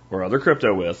or other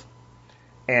crypto with,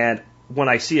 and when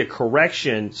I see a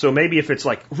correction, so maybe if it's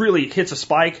like really hits a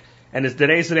spike, and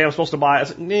today's the day I'm supposed to buy, I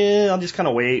say, nah, I'll just kind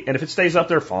of wait. And if it stays up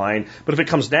there, fine. But if it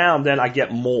comes down, then I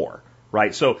get more,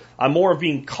 right? So I'm more of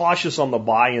being cautious on the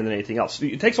buy-in than anything else.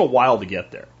 It takes a while to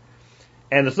get there.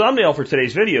 And the thumbnail for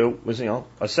today's video was,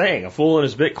 a saying, a fool and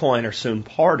his Bitcoin are soon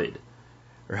parted,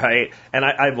 right? And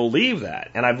I believe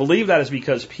that. And I believe that is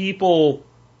because people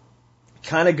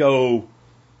kind of go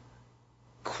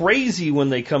crazy when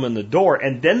they come in the door,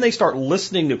 and then they start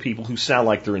listening to people who sound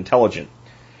like they're intelligent.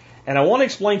 And I want to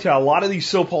explain to you how a lot of these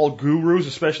so-called gurus,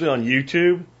 especially on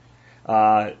YouTube,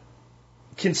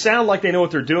 can sound like they know what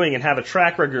they're doing and have a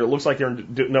track record that looks like they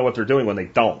know what they're doing when they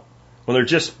don't, when they're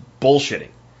just bullshitting.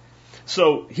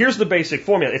 So here's the basic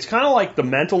formula. It's kind of like the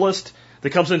mentalist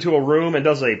that comes into a room and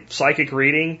does a psychic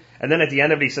reading, and then at the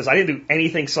end of it he says, I didn't do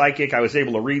anything psychic, I was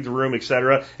able to read the room,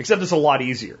 etc., except it's a lot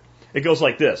easier. It goes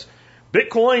like this.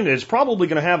 Bitcoin is probably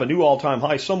going to have a new all-time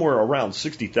high somewhere around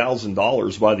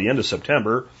 $60,000 by the end of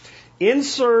September.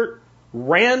 Insert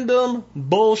random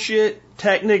bullshit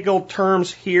technical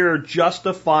terms here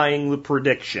justifying the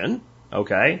prediction,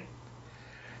 okay?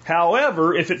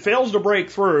 However, if it fails to break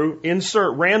through,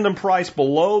 insert random price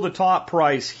below the top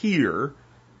price here.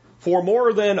 For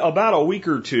more than about a week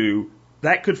or two,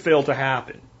 that could fail to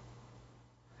happen.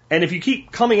 And if you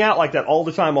keep coming out like that all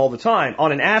the time,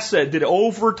 on an asset that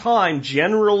over time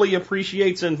generally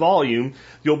appreciates in volume,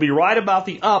 you'll be right about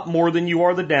the up more than you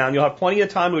are the down. You'll have plenty of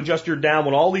time to adjust your down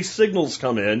when all these signals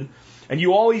come in, and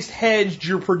you always hedged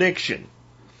your prediction.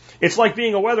 It's like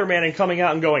being a weatherman and coming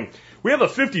out and going, we have a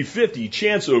 50-50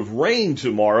 chance of rain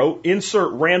tomorrow.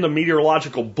 Insert random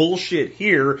meteorological bullshit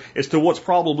here as to what's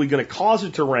probably going to cause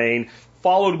it to rain,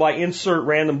 followed by insert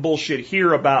random bullshit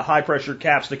here about high pressure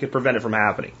caps that could prevent it from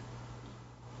happening.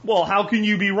 Well, how can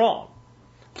you be wrong?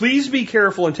 Please be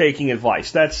careful in taking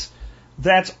advice. That's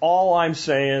all I'm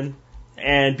saying.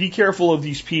 And be careful of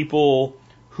these people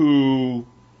who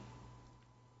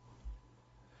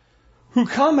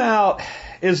come out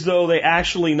as though they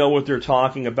actually know what they're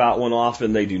talking about when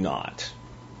often they do not.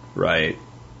 Right?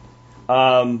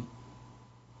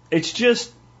 It's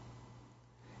just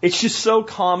so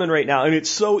common right now, and it's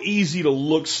so easy to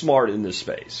look smart in this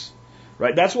space.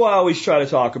 Right? That's why I always try to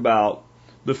talk about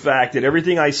the fact that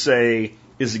everything I say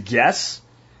is a guess,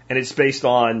 and it's based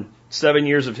on 7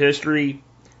 years of history,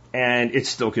 and it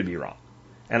still could be wrong.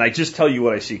 And I just tell you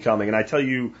what I see coming, and I tell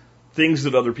you things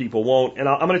that other people won't. And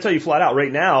I'm going to tell you flat out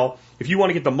right now, if you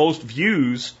want to get the most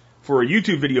views for a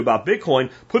YouTube video about Bitcoin,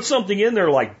 put something in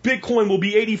there like Bitcoin will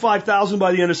be 85,000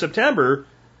 by the end of September,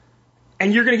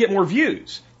 and you're going to get more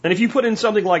views. And if you put in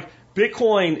something like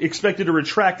Bitcoin expected to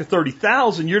retract to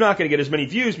 30,000, you're not going to get as many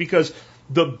views because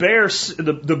the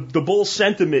bull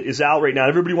sentiment is out right now.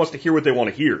 Everybody wants to hear what they want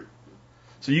to hear.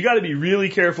 So you got to be really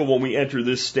careful when we enter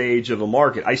this stage of a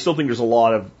market. I still think there's a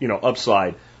lot of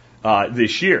upside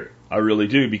this year. I really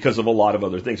do, because of a lot of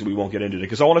other things that we won't get into today.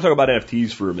 Because I want to talk about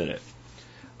NFTs for a minute.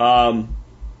 I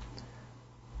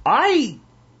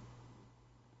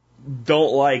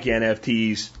don't like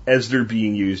NFTs as they're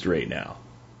being used right now.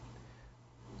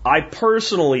 I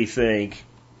personally think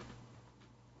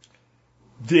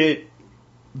that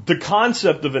the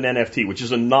concept of an NFT, which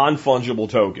is a non-fungible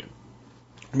token,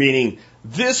 meaning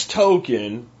this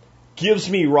token gives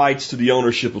me rights to the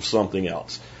ownership of something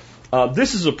else.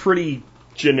 This is a pretty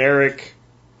generic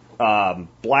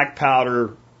black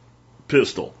powder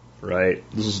pistol, right?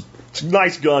 It's a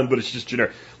nice gun, but it's just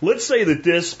generic. Let's say that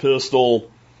this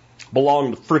pistol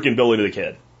belonged to frickin' Billy the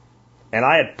Kid, and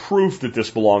I had proof that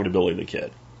this belonged to Billy the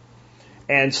Kid.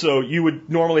 And so you would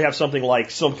normally have something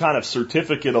like some kind of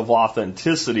certificate of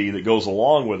authenticity that goes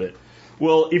along with it.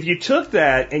 Well, if you took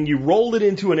that and you rolled it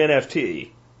into an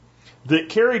NFT that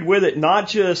carried with it not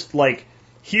just like,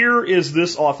 here is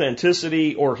this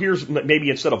authenticity, or here's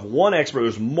maybe instead of one expert,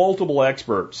 there's multiple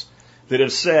experts that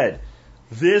have said,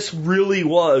 this really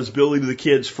was Billy the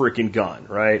Kid's freaking gun,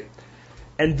 right?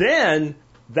 And then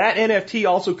that NFT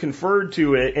also conferred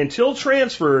to it, until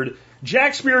transferred,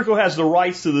 Jack Spirko has the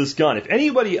rights to this gun. If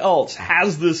anybody else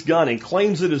has this gun and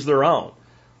claims it as their own,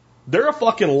 they're a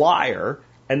fucking liar,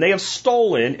 and they have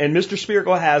stolen, and Mr.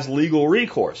 Spirko has legal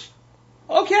recourse.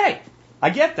 Okay, I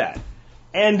get that.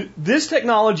 And this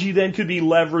technology then could be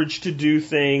leveraged to do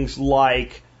things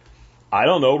like, I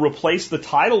don't know, replace the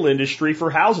title industry for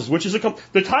houses, which is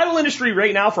the title industry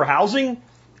right now for housing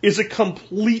is a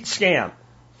complete scam.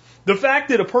 The fact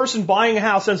that a person buying a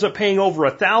house ends up paying over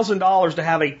 $1,000 to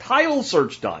have a title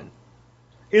search done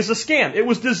is a scam. It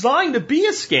was designed to be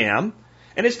a scam,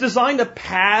 and it's designed to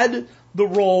pad the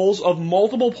roles of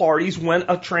multiple parties when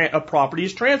a property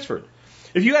is transferred.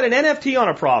 If you had an NFT on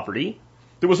a property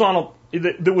that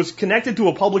was connected to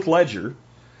a public ledger,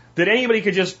 that anybody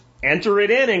could just enter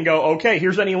it in and go, okay,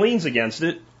 here's any liens against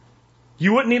it,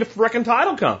 you wouldn't need a frickin'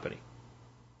 title company.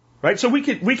 Right? So we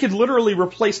could literally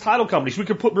replace title companies. We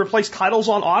could replace titles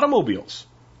on automobiles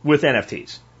with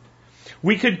NFTs.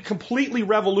 We could completely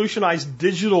revolutionize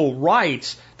digital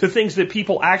rights to things that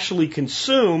people actually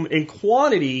consume in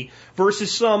quantity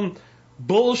versus some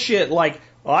bullshit like,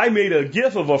 I made a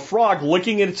gif of a frog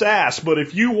licking its ass, but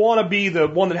if you want to be the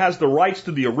one that has the rights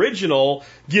to the original,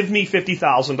 give me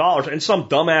 $50,000. And some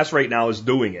dumbass right now is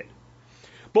doing it.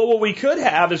 But what we could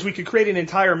have is we could create an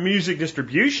entire music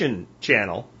distribution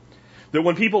channel that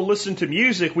when people listen to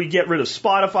music, we get rid of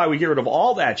Spotify, we get rid of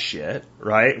all that shit,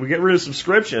 right? We get rid of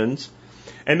subscriptions.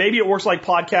 And maybe it works like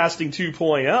podcasting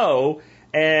 2.0,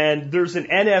 and there's an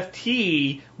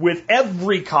NFT with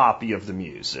every copy of the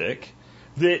music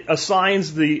that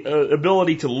assigns the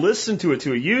ability to listen to it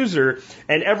to a user,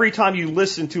 and every time you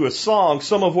listen to a song,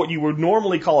 some of what you would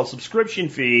normally call a subscription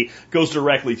fee goes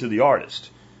directly to the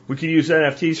artist. We could use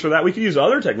NFTs for that. We could use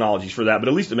other technologies for that, but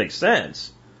at least it makes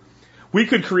sense. We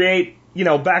could create,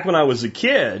 back when I was a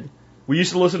kid, we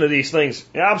used to listen to these things.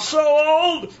 I'm so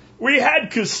old, we had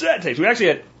cassette tapes. We actually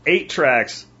had 8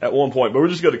 tracks at one point, but we're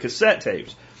just going to cassette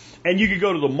tapes. And you could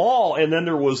go to the mall, and then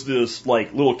there was this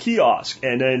like little kiosk,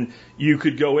 and then you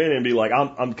could go in and be like,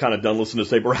 I'm kind of done listening to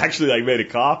this tape, or actually like made a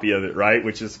copy of it, right?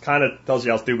 Which is kind of tells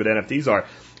you how stupid NFTs are.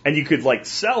 And you could like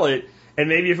sell it, and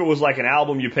maybe if it was like an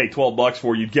album you paid $12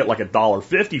 for, you'd get like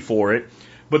 $1.50 for it.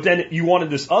 But then you wanted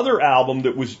this other album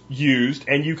that was used,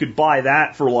 and you could buy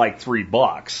that for like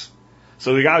 $3.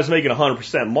 So the guy was making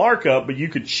 100% markup, but you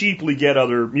could cheaply get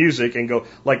other music and go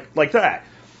like that.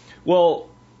 Well,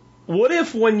 what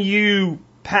if when you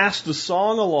passed the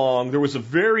song along, there was a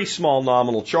very small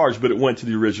nominal charge, but it went to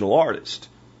the original artist?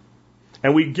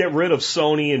 And we get rid of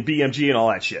Sony and BMG and all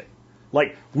that shit.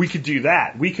 Like, we could do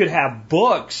that. We could have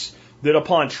books that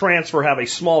upon transfer have a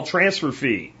small transfer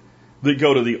fee that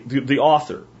go to the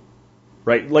author.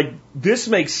 Right? Like, this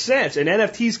makes sense, and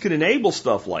NFTs could enable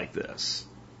stuff like this.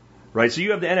 Right? So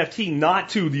you have the NFT not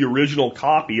to the original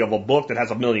copy of a book that has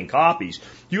 1 million copies.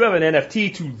 You have an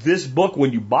NFT to this book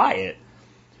when you buy it.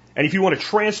 And if you want to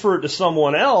transfer it to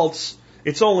someone else,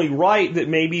 it's only right that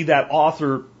maybe that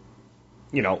author,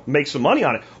 makes some money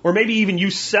on it. Or maybe even you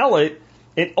sell it,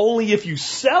 and only if you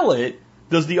sell it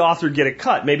does the author get a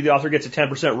cut. Maybe the author gets a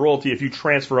 10% royalty if you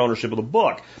transfer ownership of the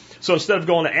book. So instead of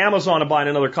going to Amazon and buying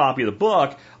another copy of the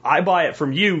book, I buy it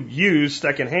from you, used,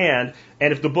 secondhand,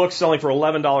 and if the book's selling for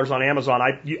 $11 on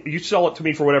Amazon, you sell it to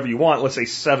me for whatever you want, let's say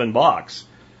 $7.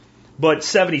 But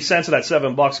 70 cents of that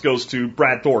 $7 goes to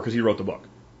Brad Thor because he wrote the book.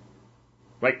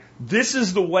 Right? This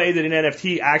is the way that an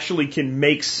NFT actually can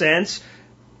make sense.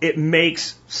 It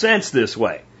makes sense this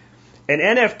way. An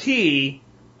NFT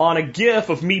on a GIF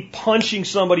of me punching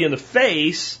somebody in the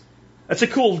face, that's a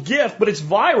cool GIF, but it's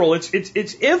viral.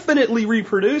 It's infinitely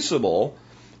reproducible,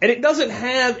 and it doesn't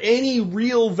have any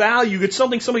real value. It's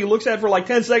something somebody looks at for like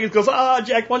 10 seconds, goes,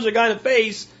 Jack punched a guy in the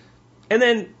face, and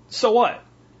then, so what?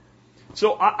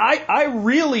 So I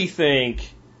really think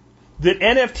that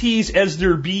NFTs as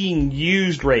they're being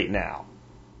used right now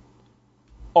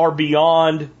are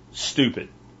beyond stupid.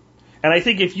 And I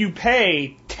think if you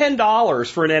pay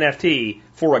 $10 for an NFT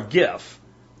for a GIF,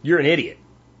 you're an idiot.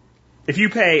 If you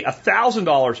pay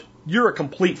 $1,000, you're a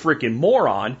complete freaking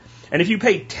moron. And if you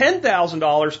pay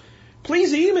 $10,000,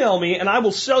 please email me and I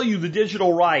will sell you the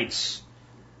digital rights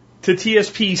to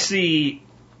TSPC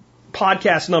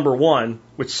podcast number 1,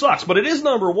 which sucks, but it is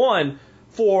number 1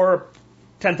 for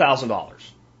 $10,000.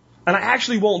 And I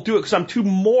actually won't do it because I'm too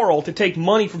moral to take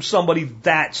money from somebody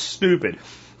that stupid.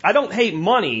 I don't hate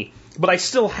money. but I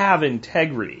still have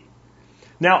integrity.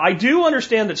 Now, I do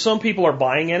understand that some people are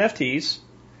buying NFTs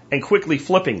and quickly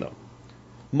flipping them.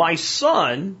 My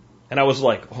son, and I was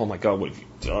like, oh my God, what have you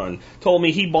done? Told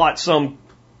me he bought some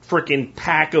freaking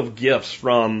pack of gifts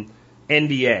from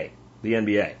the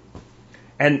NBA.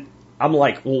 And I'm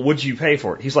like, well, what'd you pay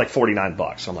for it? He's like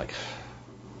 $49. I'm like,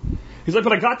 he's like,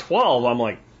 but I got 12. I'm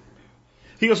like,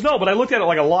 he goes, no, but I looked at it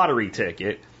like a lottery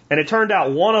ticket, and it turned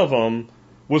out one of them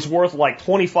was worth like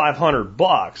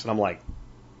 $2,500. And I'm like,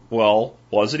 well,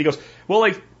 was it? He goes, well,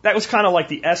 like, that was kind of like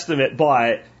the estimate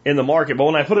buy in the market, but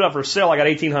when I put it up for sale, I got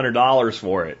 $1,800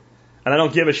 for it. And I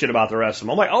don't give a shit about the rest of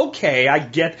them. I'm like, okay, I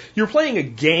get, you're playing a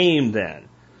game then.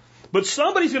 But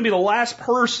somebody's going to be the last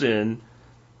person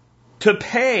to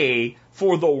pay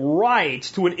for the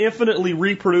rights to an infinitely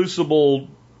reproducible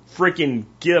freaking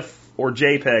GIF or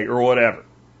JPEG or whatever.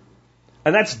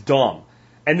 And that's dumb.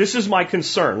 And this is my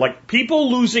concern. Like,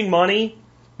 people losing money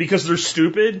because they're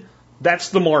stupid, that's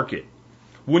the market.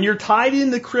 When you're tied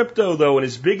into crypto, though, and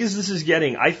as big as this is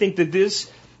getting, I think that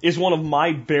this is one of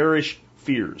my bearish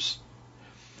fears.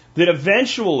 That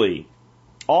eventually,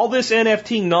 all this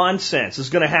NFT nonsense is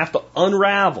going to have to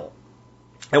unravel.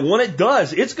 And when it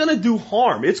does, it's going to do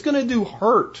harm. It's going to do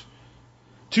hurt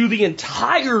to the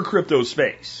entire crypto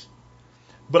space.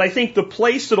 But I think the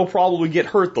place that'll probably get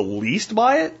hurt the least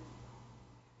by it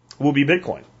will be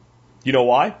Bitcoin. You know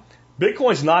why?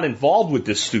 Bitcoin's not involved with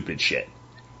this stupid shit.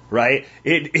 Right?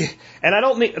 And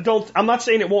I'm not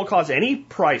saying it won't cause any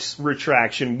price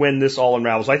retraction when this all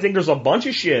unravels. I think there's a bunch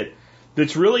of shit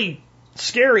that's really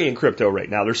scary in crypto right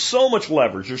now. There's so much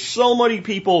leverage. There's so many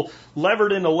people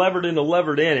levered in.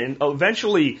 And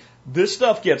eventually this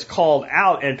stuff gets called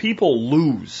out and people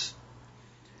lose.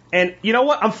 And you know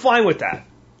what? I'm fine with that.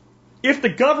 If the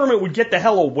government would get the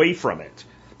hell away from it.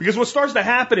 Because what starts to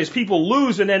happen is people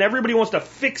lose and then everybody wants to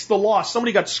fix the loss.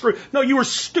 Somebody got screwed. No, you were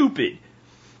stupid.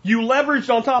 You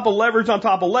leveraged on top of leverage on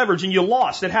top of leverage and you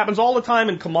lost. It happens all the time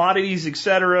in commodities,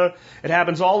 etc. It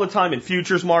happens all the time in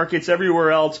futures markets, everywhere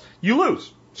else. You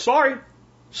lose. Sorry.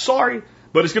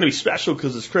 But it's going to be special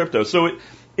because it's crypto. So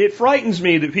it frightens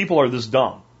me that people are this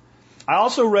dumb. I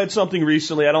also read something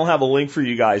recently. I don't have a link for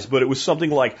you guys, but it was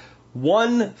something like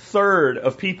 1/3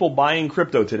 of people buying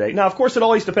crypto today. Now, of course, it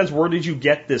always depends where did you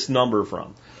get this number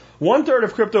from. 1/3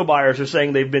 of crypto buyers are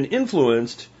saying they've been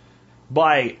influenced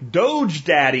by Doge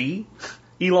Daddy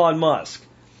Elon Musk.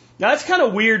 Now that's kind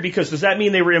of weird because does that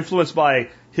mean they were influenced by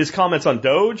his comments on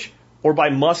Doge or by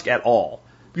Musk at all?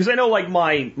 Because I know like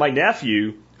my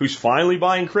nephew who's finally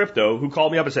buying crypto who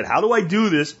called me up and said, how do I do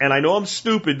this? And I know I'm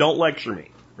stupid, don't lecture me,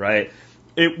 right?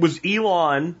 It was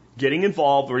Elon getting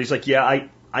involved where he's like, yeah,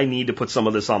 I need to put some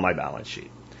of this on my balance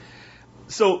sheet.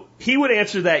 So he would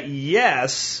answer that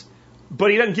yes,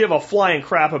 but he doesn't give a flying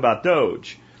crap about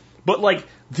Doge. But like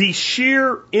the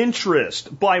sheer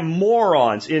interest by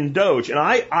morons in Doge, and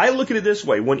I look at it this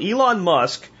way, when Elon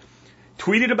Musk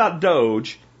tweeted about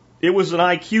Doge, it was an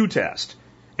IQ test.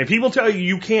 And people tell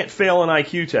you can't fail an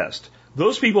IQ test.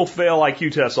 Those people fail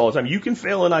IQ tests all the time. You can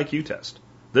fail an IQ test.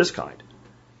 This kind.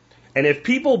 And if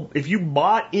you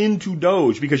bought into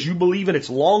Doge because you believe in its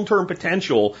long-term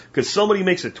potential because somebody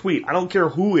makes a tweet, I don't care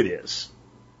who it is.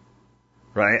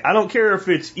 Right? I don't care if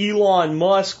it's Elon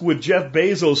Musk with Jeff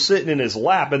Bezos sitting in his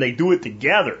lap and they do it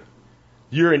together.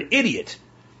 You're an idiot.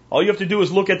 All you have to do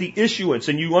is look at the issuance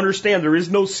and you understand there is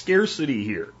no scarcity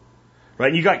here. Right?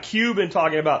 And you got Cuban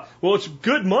talking about, well, it's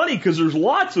good money because there's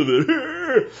lots of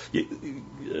it.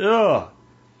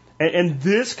 And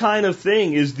this kind of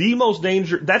thing is the most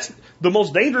dangerous. That's the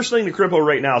most dangerous thing to crypto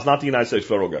right now is not the United States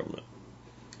federal government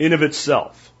in of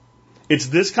itself. It's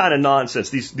this kind of nonsense.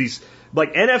 These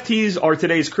like NFTs are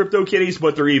today's crypto kitties,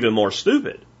 but they're even more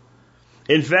stupid.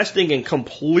 Investing in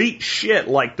complete shit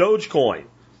like Dogecoin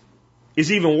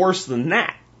is even worse than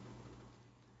that.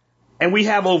 And we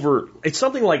have it's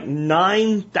something like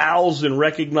 9,000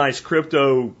 recognized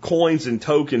crypto coins and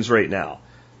tokens right now.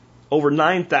 Over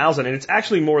 9,000, and it's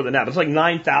actually more than that. It's like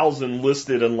 9,000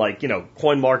 listed in like,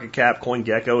 CoinMarketCap,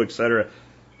 CoinGecko, etc.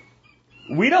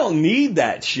 We don't need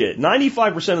that shit.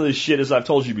 95% of this shit, as I've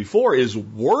told you before, is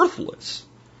worthless.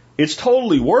 It's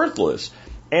totally worthless.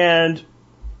 And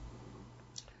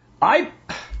I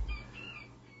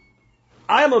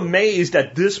am amazed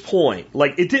at this point.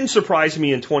 Like, it didn't surprise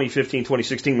me in 2015,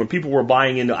 2016 when people were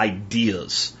buying into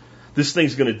ideas. This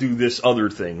thing's going to do this other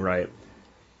thing, right?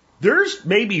 There's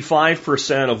maybe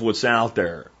 5% of what's out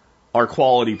there are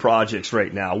quality projects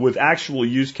right now with actual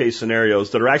use case scenarios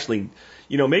that are actually,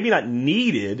 maybe not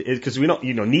needed because we don't,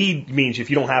 need means if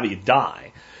you don't have it, you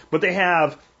die. But they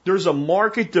have There's a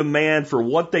market demand for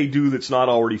what they do that's not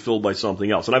already filled by something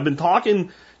else. And I've been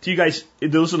talking to you guys,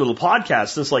 listen to the podcast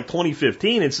since like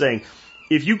 2015 and saying,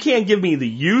 if you can't give me the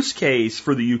use case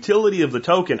for the utility of the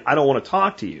token, I don't want to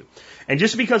talk to you. And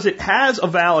just because it has a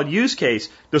valid use case,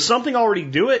 does something already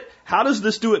do it? How does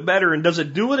this do it better? And does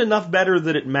it do it enough better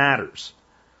that it matters?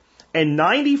 And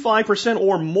 95%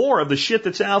 or more of the shit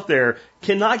that's out there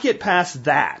cannot get past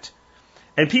that.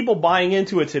 And people buying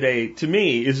into it today, to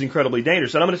me, is incredibly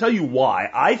dangerous. And I'm going to tell you why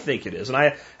I think it is. And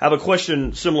I have a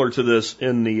question similar to this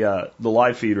in the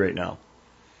live feed right now.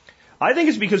 I think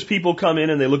it's because people come in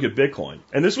and they look at Bitcoin.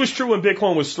 And this was true when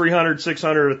Bitcoin was $300,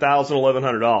 $600, $1,000,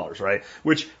 $1,100, right?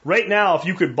 Which right now, if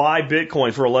you could buy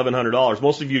Bitcoin for $1,100,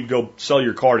 most of you'd go sell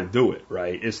your car to do it,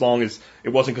 right? As long as it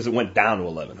wasn't because it went down to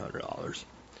 $1,100.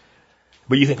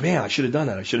 But you think, man, I should have done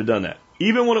that. I should have done that.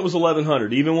 Even when it was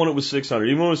 1,100, even when it was 600,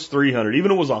 even when it was 300,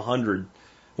 even when it was 100,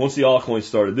 once the altcoin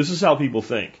started, this is how people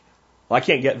think. Well, I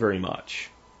can't get very much.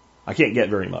 I can't get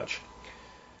very much.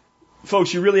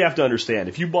 Folks, you really have to understand,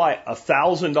 if you buy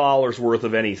 $1,000 worth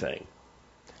of anything,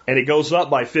 and it goes up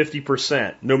by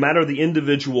 50%, no matter the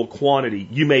individual quantity,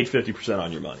 you made 50%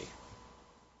 on your money.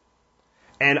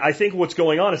 And I think what's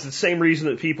going on is the same reason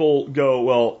that people go,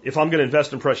 well, if I'm going to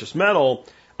invest in precious metal,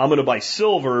 I'm going to buy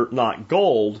silver, not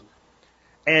gold.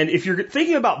 And if you're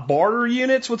thinking about barter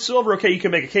units with silver, okay, you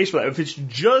can make a case for that. If it's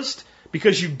just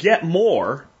because you get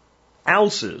more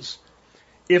ounces,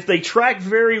 if they track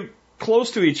very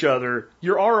close to each other,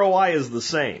 your ROI is the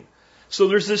same. So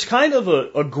there's this kind of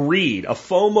a greed, a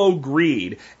FOMO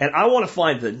greed, and I want to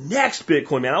find the next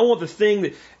Bitcoin, man. I want the thing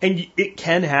that, and it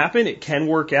can happen, it can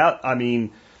work out. I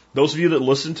mean, those of you that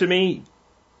listen to me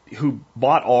who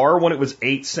bought R when it was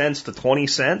 8 cents to 20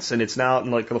 cents, and it's now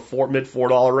in like the mid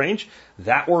 $4 range,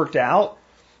 that worked out.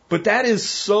 But that is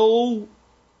so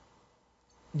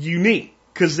unique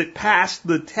because it passed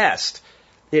the test.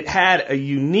 It had a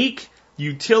unique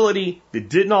utility that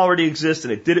didn't already exist,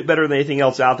 and it did it better than anything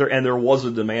else out there, and there was a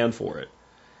demand for it.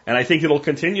 And I think it'll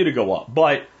continue to go up.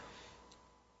 But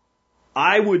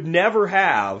I would never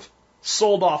have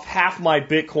sold off half my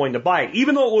Bitcoin to buy it.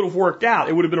 Even though it would have worked out,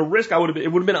 it would have been a risk. It would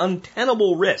have been an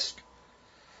untenable risk.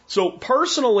 So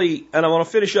personally, and I want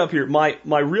to finish up here, my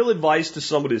real advice to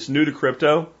somebody that's new to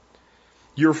crypto,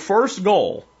 your first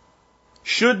goal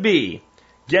should be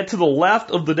get to the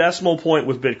left of the decimal point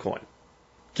with Bitcoin.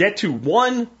 Get to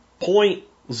 1.0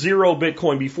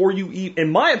 Bitcoin before you,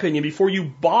 in my opinion, before you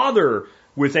bother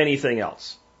with anything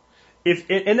else.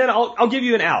 And then I'll give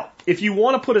you an out. If you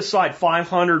want to put aside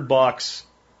 $500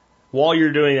 while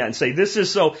you're doing that and say, this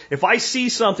is so, if I see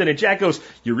something and Jack goes,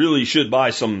 you really should buy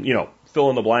some, fill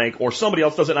in the blank, or somebody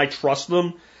else does it and I trust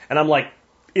them, and I'm like,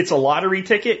 it's a lottery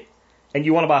ticket and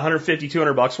you want to buy $150,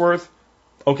 $200 worth,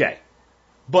 okay.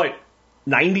 But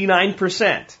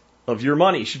 99% of your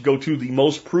money should go to the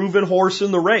most proven horse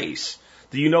in the race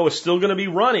that you know is still going to be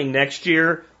running next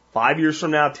year, 5 years from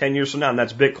now, 10 years from now, and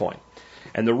that's Bitcoin.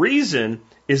 And the reason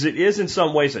is it is in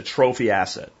some ways a trophy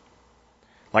asset.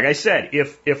 Like I said,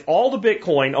 if all the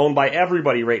Bitcoin owned by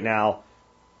everybody right now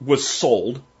was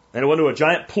sold and it went to a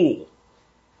giant pool,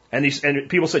 and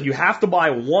people said you have to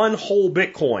buy one whole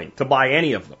Bitcoin to buy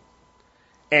any of them,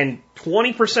 and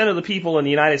 20% of the people in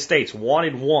the United States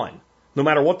wanted one, no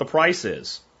matter what the price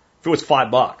is, if it was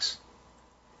 $5,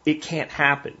 it can't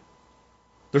happen.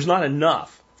 There's not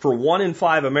enough for 1 in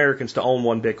 5 Americans to own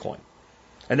one Bitcoin.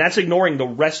 And that's ignoring the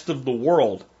rest of the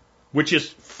world, which is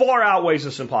far outweighs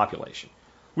us in population.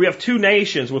 We have 2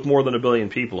 nations with more than 1 billion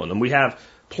people in them. We have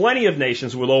plenty of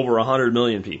nations with over 100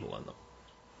 million people in them.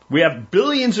 We have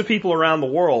billions of people around the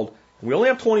world, and we only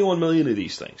have 21 million of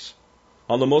these things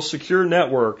on the most secure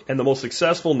network and the most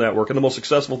successful network and the most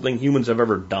successful thing humans have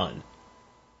ever done.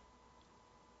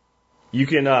 You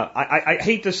can, I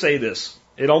hate to say this.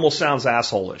 It almost sounds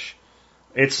asshole-ish.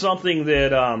 It's something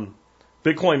that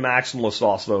Bitcoin maximalists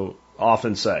also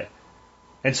often say.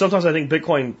 And sometimes I think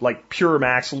Bitcoin, like pure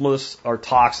maximalists, are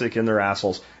toxic and they're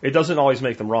assholes. It doesn't always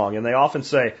make them wrong. And they often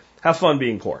say, have fun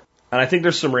being poor. And I think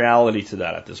there's some reality to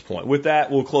that at this point. With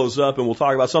that, we'll close up and we'll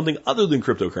talk about something other than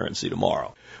cryptocurrency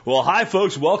tomorrow. Well, hi,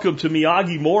 folks. Welcome to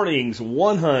Miyagi Mornings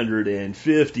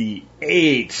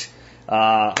 158.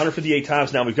 158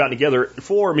 times now we've gotten together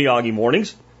for Miyagi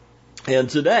Mornings. And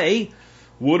today,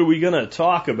 what are we going to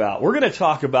talk about? We're going to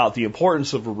talk about the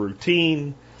importance of a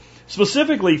routine,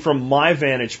 specifically from my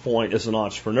vantage point as an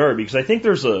entrepreneur, because I think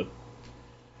there's a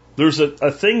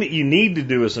thing that you need to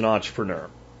do as an entrepreneur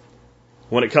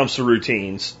when it comes to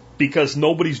routines, because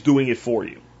nobody's doing it for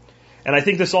you. And I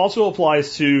think this also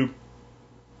applies to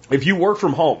if you work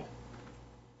from home.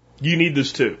 You need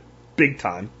this too, big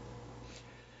time.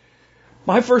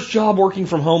 My first job working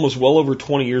from home was well over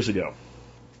 20 years ago.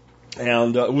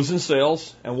 And it was in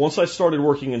sales. And once I started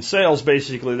working in sales,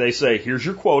 basically they say, here's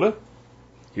your quota.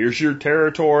 Here's your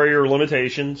territory or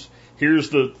limitations. Here's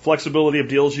the flexibility of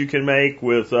deals you can make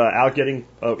without getting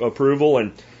approval.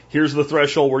 And here's the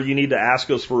threshold where you need to ask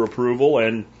us for approval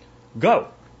and go.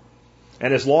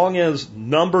 And as long as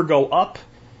number go up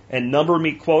and number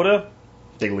meet quota,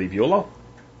 they leave you alone,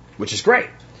 which is great.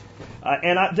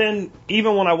 Then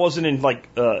even when I wasn't in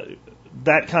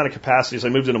that kind of capacity, as I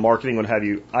moved into marketing, what have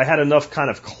you, I had enough kind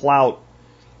of clout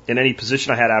in any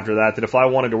position I had after that if I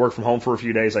wanted to work from home for a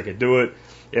few days, I could do it.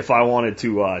 If I wanted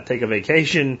to take a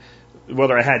vacation,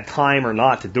 whether I had time or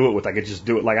not to do it with, I could just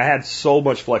do it. Like I had so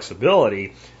much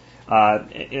flexibility,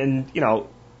 and you know,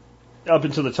 up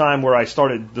until the time where I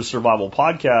started the Survival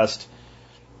Podcast,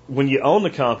 when you own the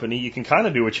company, you can kind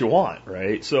of do what you want,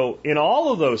 right? So in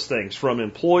all of those things, from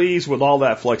employees with all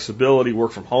that flexibility,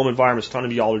 work from home environments, a ton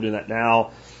of y'all are doing that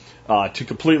now, to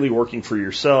completely working for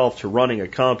yourself, to running a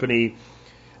company,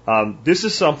 this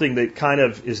is something that kind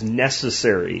of is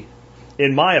necessary,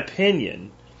 in my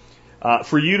opinion,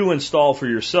 for you to install for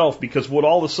yourself, because what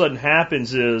all of a sudden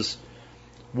happens is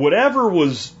whatever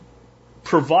was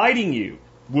providing you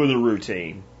with a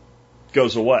routine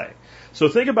goes away. So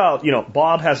think about,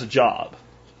 Bob has a job.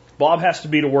 Bob has to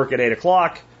be to work at 8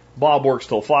 o'clock. Bob works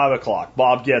till 5 o'clock.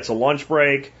 Bob gets a lunch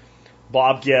break.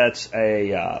 Bob gets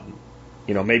maybe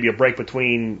a break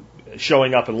between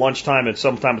showing up at lunchtime and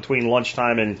sometime between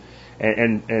lunchtime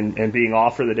and being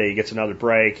off for the day. He gets another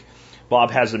break.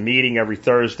 Bob has a meeting every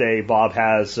Thursday. Bob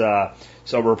has a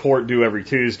report due every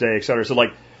Tuesday, et cetera. So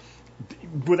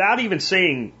without even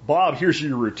saying, Bob, here's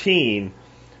your routine,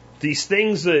 these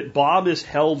things that Bob is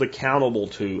held accountable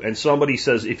to, and somebody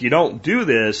says, if you don't do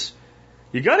this,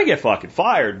 you're going to get fucking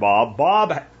fired, Bob.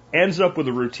 Bob ends up with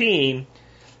a routine,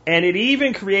 and it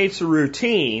even creates a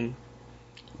routine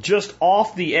just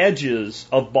off the edges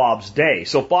of Bob's day.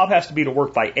 So if Bob has to be to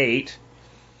work by 8,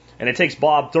 and it takes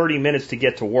Bob 30 minutes to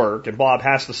get to work, and Bob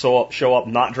has to show up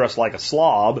not dressed like a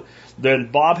slob,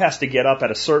 then Bob has to get up at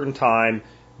a certain time,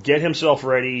 get himself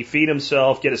ready, feed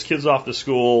himself, get his kids off to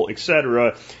school,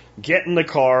 etc., get in the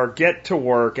car, get to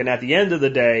work, and at the end of the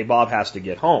day, Bob has to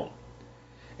get home.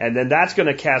 And then that's going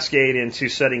to cascade into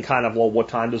setting kind of, well, what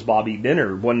time does Bob eat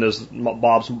dinner? When does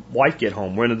Bob's wife get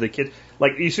home? When do the kids...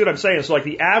 you see what I'm saying? So,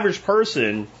 the average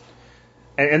person,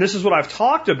 and this is what I've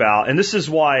talked about, and this is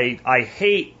why I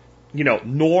hate,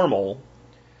 normal,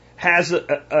 has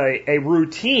a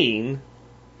routine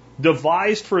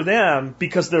devised for them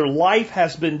because their life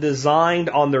has been designed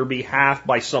on their behalf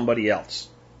by somebody else.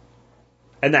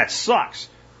 And that sucks.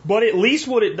 But at least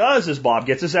what it does is Bob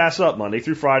gets his ass up Monday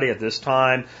through Friday at this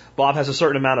time. Bob has a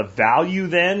certain amount of value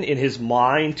then in his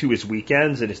mind to his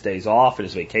weekends and his days off and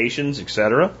his vacations,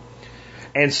 etc.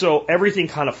 And so everything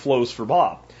kind of flows for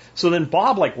Bob. So then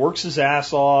Bob works his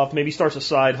ass off, maybe starts a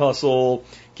side hustle,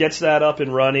 gets that up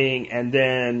and running, and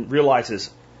then realizes,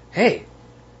 hey,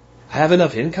 I have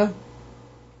enough income.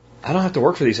 I don't have to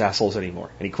work for these assholes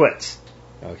anymore. And he quits.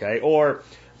 Okay? Or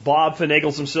Bob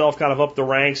finagles himself kind of up the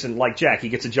ranks, and like Jack, he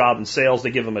gets a job in sales. They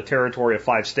give him a territory of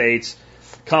 5 states.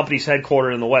 Company's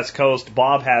headquartered in the West Coast.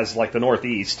 Bob has the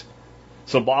Northeast.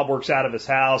 So Bob works out of his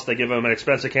house. They give him an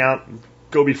expense account.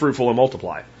 Go be fruitful and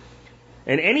multiply.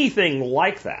 And anything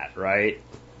like that, right?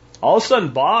 All of a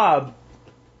sudden, Bob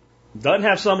doesn't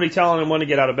have somebody telling him when to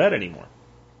get out of bed anymore.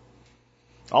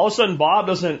 All of a sudden, Bob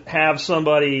doesn't have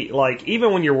somebody,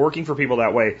 even when you're working for people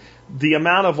that way, the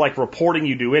amount of, reporting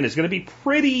you do in is going to be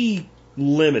pretty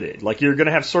limited. You're going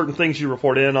to have certain things you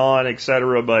report in on, et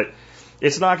cetera, but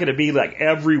it's not going to be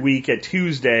every week at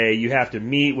Tuesday you have to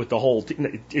meet with the whole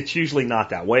team. It's usually not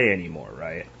that way anymore,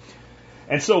 right?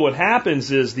 And so what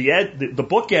happens is the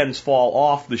bookends fall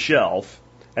off the shelf,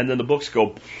 and then the books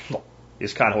go,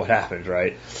 is kind of what happens,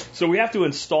 right? So we have to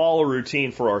install a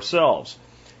routine for ourselves.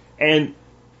 And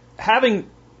having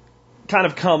kind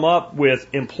of come up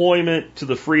with employment to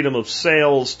the freedom of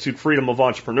sales to freedom of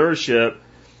entrepreneurship,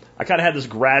 I kind of had this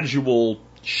gradual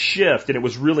shift, and it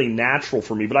was really natural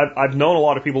for me. But I've known a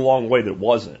lot of people along the way that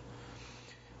wasn't.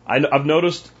 I've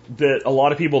noticed that a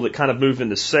lot of people that kind of move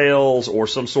into sales or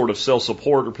some sort of sales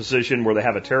support or position where they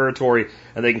have a territory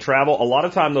and they can travel, a lot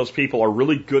of time those people are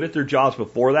really good at their jobs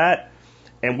before that,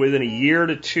 and within a year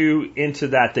to 2 into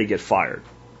that, they get fired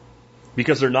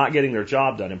because they're not getting their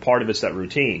job done, and part of it's that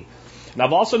routine. And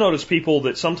I've also noticed people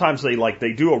that sometimes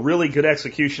they do a really good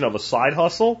execution of a side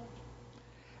hustle,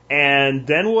 and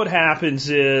then what happens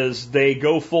is they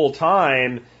go full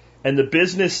time, and the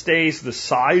business stays the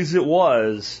size it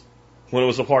was when it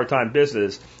was a part-time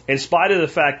business, in spite of the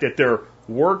fact that they're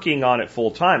working on it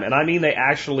full time. And I mean, they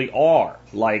actually are.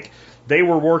 Like, they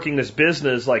were working this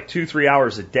business like 2-3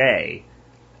 hours a day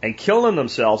and killing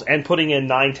themselves and putting in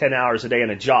 9-10 hours a day in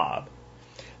a job.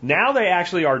 Now they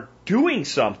actually are doing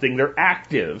something. They're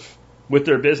active with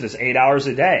their business 8 hours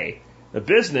a day. The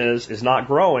business is not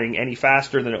growing any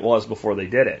faster than it was before they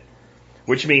did it,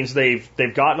 which means they've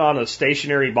gotten on a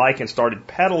stationary bike and started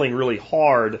pedaling really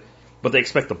hard, but they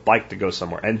expect the bike to go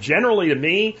somewhere. And generally, to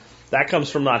me, that comes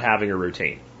from not having a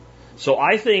routine. So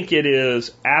I think it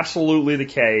is absolutely the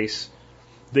case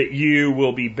that you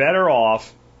will be better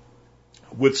off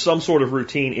with some sort of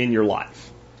routine in your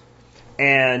life.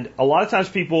 And a lot of times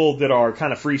people that are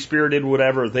kind of free-spirited,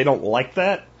 whatever, they don't like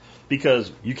that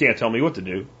because you can't tell me what to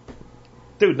do.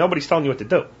 Dude, nobody's telling you what to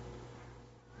do.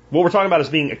 What we're talking about is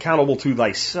being accountable to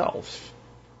thyself.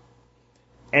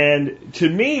 And to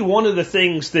me, one of the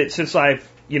things that since I've,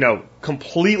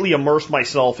 completely immersed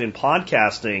myself in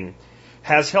podcasting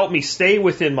has helped me stay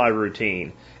within my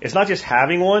routine. It's not just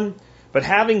having one, but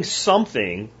having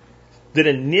something that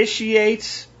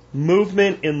initiates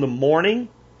movement in the morning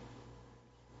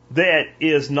that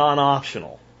is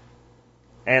non-optional.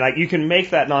 And you can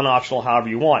make that non-optional however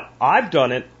you want. I've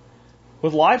done it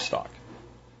with livestock.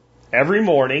 Every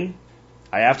morning,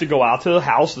 I have to go out to the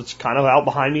house that's kind of out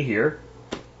behind me here,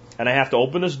 and I have to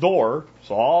open this door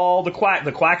so all the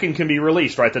quacking can be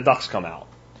released, right? The ducks come out.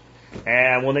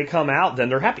 And when they come out, then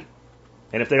they're happy.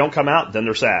 And if they don't come out, then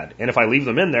they're sad. And if I leave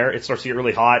them in there, it starts to get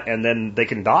really hot, and then they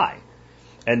can die.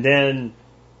 And then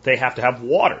they have to have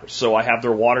water. So I have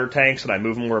their water tanks, and I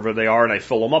move them wherever they are, and I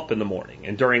fill them up in the morning.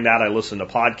 And during that, I listen to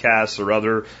podcasts or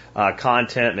other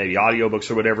content, maybe audiobooks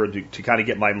or whatever, to kind of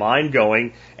get my mind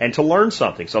going and to learn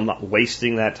something. So I'm not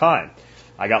wasting that time.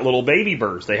 I got little baby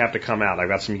birds. They have to come out. I've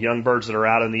got some young birds that are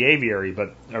out in the aviary,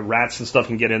 but rats and stuff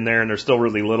can get in there, and they're still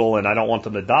really little, and I don't want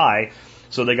them to die.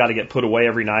 So they got to get put away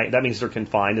every night. That means they're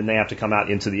confined, and they have to come out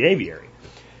into the aviary.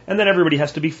 And then everybody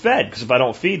has to be fed, because if I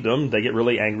don't feed them, they get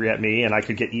really angry at me, and I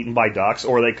could get eaten by ducks,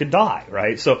 or they could die,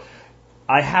 right? So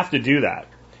I have to do that.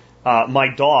 My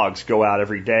dogs go out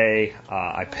every day.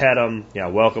 I pet them,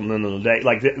 welcome them to the day.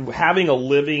 Like having a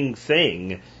living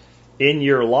thing in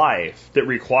your life that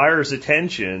requires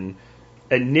attention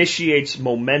initiates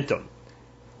momentum.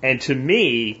 And to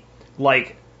me,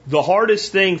 like the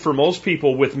hardest thing for most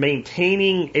people with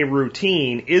maintaining a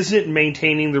routine isn't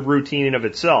maintaining the routine in of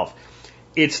itself.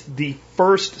 It's the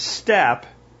first step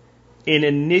in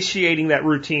initiating that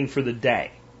routine for the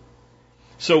day.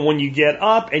 So when you get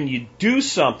up and you do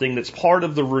something that's part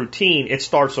of the routine, it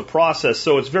starts a process.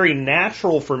 So it's very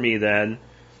natural for me then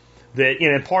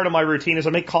that, part of my routine is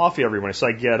I make coffee every morning. So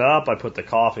I get up, I put the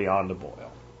coffee on to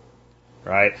boil,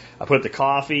 right? I put the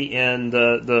coffee in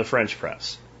the French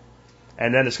press.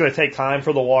 And then it's going to take time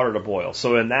for the water to boil.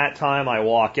 So in that time, I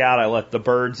walk out, I let the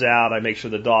birds out, I make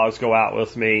sure the dogs go out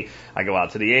with me. I go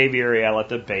out to the aviary, I let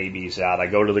the babies out. I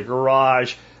go to the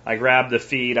garage, I grab the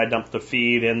feed, I dump the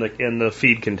feed in the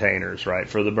feed containers, right,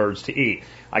 for the birds to eat.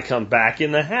 I come back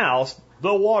in the house,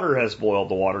 the water has boiled,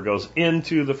 the water goes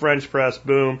into the French press,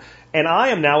 boom, and I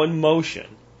am now in motion.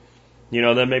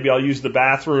 Then maybe I'll use the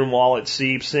bathroom while it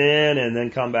seeps in and then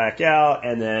come back out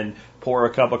and then pour a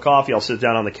cup of coffee. I'll sit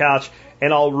down on the couch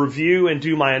and I'll review and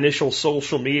do my initial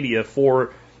social media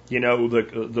for,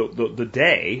 the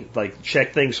day, like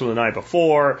check things from the night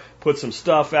before, put some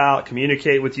stuff out,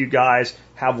 communicate with you guys,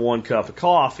 have one cup of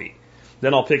coffee.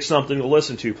 Then I'll pick something to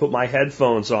listen to, put my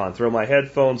headphones on, throw my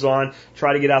headphones on,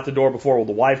 try to get out the door before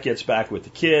the wife gets back with the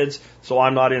kids so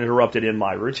I'm not interrupted in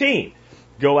my routine.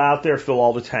 Go out there, fill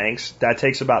all the tanks. That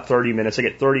takes about 30 minutes. I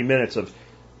get 30 minutes of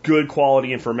good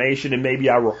quality information, and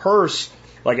maybe I rehearse.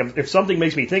 Like if something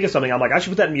makes me think of something, I'm like, I should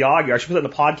put that in Miyagi, I should put that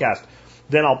in the podcast.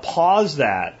 Then I'll pause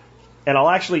that, and I'll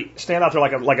actually stand out there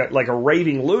like a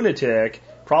raving lunatic,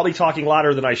 probably talking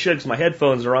louder than I should because my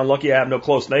headphones are on. Lucky I have no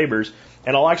close neighbors.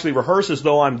 And I'll actually rehearse as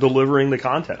though I'm delivering the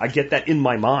content. I get that in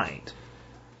my mind.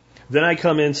 Then I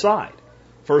come inside.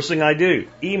 First thing I do,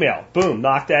 email. Boom,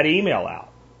 knock that email out.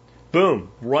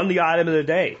 Boom, run the item of the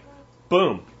day.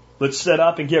 Boom, let's set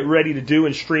up and get ready to do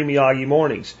and stream Miyagi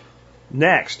mornings.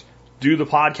 Next, do the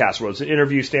podcast, whether it's an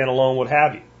interview, standalone, what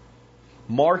have you.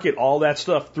 Market all that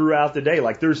stuff throughout the day.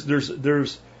 Like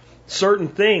there's certain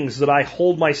things that I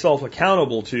hold myself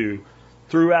accountable to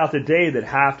throughout the day that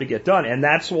have to get done. And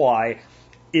that's why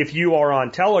if you are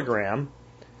on Telegram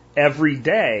every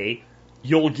day,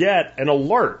 you'll get an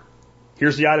alert.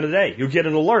 Here's the item of the day. You'll get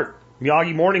an alert.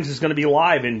 Miyagi Mornings is going to be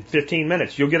live in 15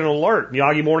 minutes. You'll get an alert.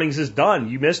 Miyagi Mornings is done.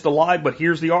 You missed the live, but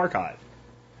here's the archive.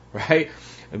 Right?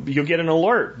 You'll get an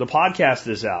alert. The podcast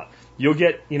is out. You'll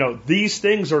get, these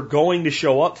things are going to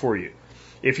show up for you.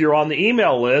 If you're on the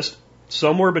email list,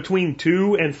 somewhere between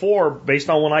 2 and 4, based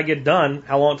on when I get done,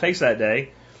 how long it takes that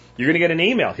day, you're going to get an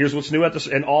email. Here's what's new at this,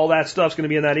 and all that stuff's going to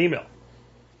be in that email.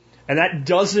 And that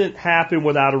doesn't happen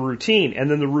without a routine.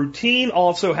 And then the routine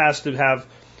also has to have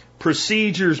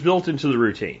procedures built into the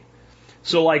routine.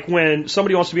 So like when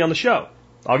somebody wants to be on the show,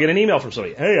 I'll get an email from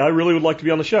somebody. Hey, I really would like to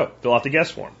be on the show. Fill out the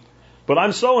guest form. But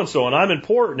I'm so-and-so, and I'm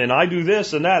important, and I do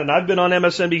this and that, and I've been on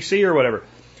MSNBC or whatever.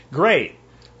 Great.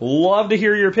 Love to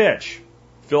hear your pitch.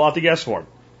 Fill out the guest form.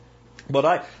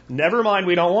 But never mind,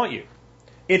 we don't want you.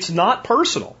 It's not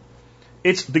personal.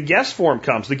 It's the guest form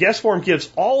comes. The guest form gives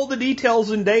all the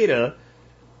details and data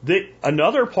that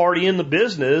another party in the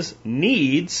business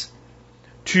needs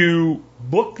to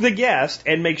book the guest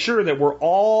and make sure that we're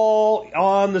all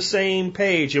on the same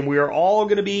page, and we are all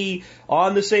going to be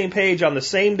on the same page on the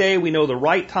same day. We know the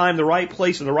right time, the right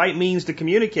place, and the right means to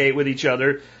communicate with each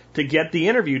other to get the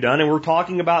interview done, and we're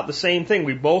talking about the same thing.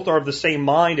 We both are of the same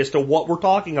mind as to what we're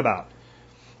talking about.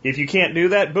 If you can't do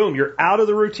that, boom, you're out of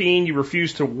the routine. You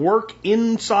refuse to work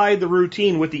inside the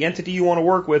routine with the entity you want to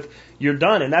work with, you're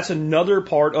done. And that's another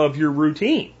part of your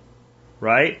routine,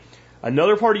 right?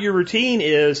 Another part of your routine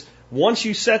is once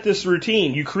you set this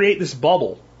routine, you create this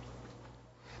bubble.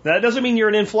 Now, that doesn't mean you're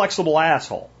an inflexible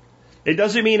asshole. It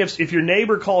doesn't mean if your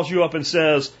neighbor calls you up and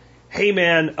says, hey,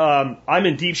 man, I'm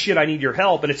in deep shit, I need your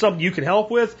help, and it's something you can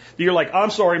help with, that you're like, I'm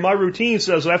sorry, my routine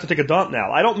says I have to take a dump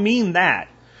now. I don't mean that.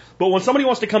 But when somebody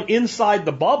wants to come inside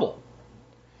the bubble,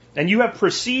 and you have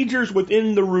procedures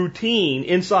within the routine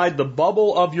inside the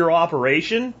bubble of your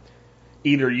operation,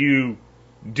 either you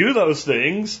do those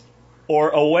things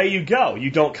or away you go. You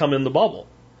don't come in the bubble.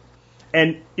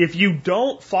 And if you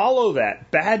don't follow that,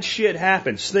 bad shit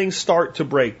happens. Things start to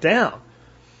break down.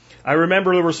 I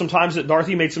remember there were some times that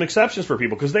Dorothy made some exceptions for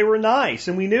people because they were nice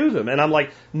and we knew them. And I'm like,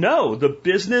 no, the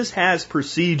business has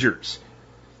procedures.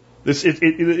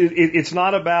 It's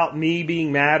not about me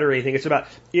being mad or anything. It's about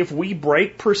if we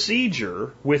break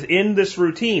procedure within this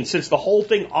routine, since the whole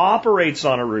thing operates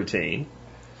on a routine,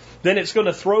 then it's going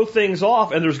to throw things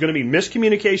off and there's going to be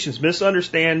miscommunications,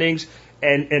 misunderstandings,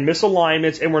 and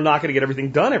misalignments, and we're not going to get everything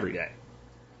done every day.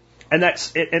 And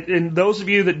and those of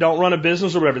you that don't run a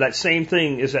business or whatever, that same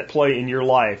thing is at play in your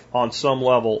life on some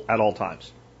level at all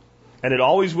times. And it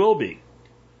always will be.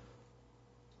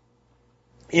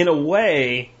 In a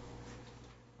way,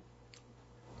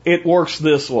 it works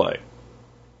this way.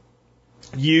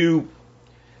 You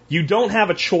don't have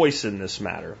a choice in this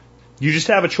matter. You just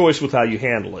have a choice with how you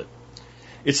handle it.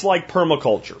 It's like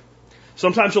permaculture.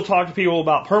 Sometimes you'll talk to people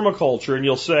about permaculture and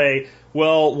you'll say,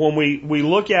 well, when we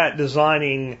look at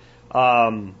designing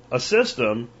a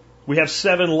system, we have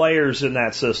 7 layers in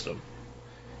that system.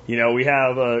 You know, we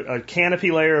have a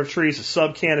canopy layer of trees, a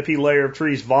sub-canopy layer of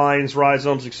trees, vines,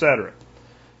 rhizomes, etc.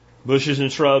 Bushes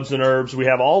and shrubs and herbs. We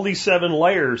have all these 7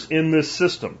 layers in this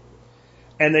system.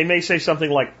 And they may say something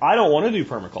like, I don't want to do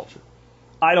permaculture.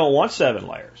 I don't want 7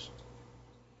 layers.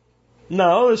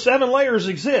 No, the 7 layers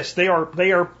exist. They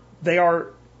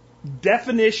are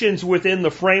definitions within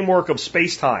the framework of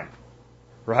space-time,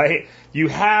 right? You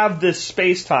have this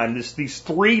space-time, these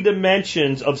 3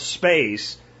 dimensions of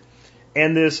space,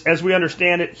 and this, as we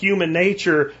understand it, human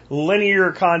nature,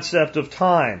 linear concept of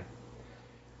time.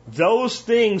 Those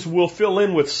things will fill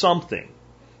in with something.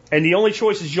 And the only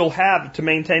choices you'll have to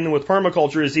maintain them with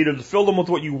permaculture is either to fill them with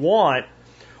what you want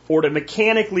or to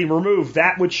mechanically remove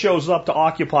that which shows up to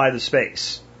occupy the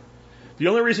space. The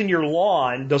only reason your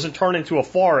lawn doesn't turn into a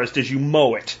forest is you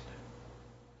mow it.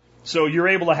 So you're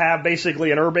able to have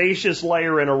basically an herbaceous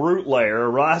layer and a root layer, a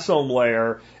rhizome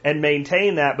layer, and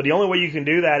maintain that. But the only way you can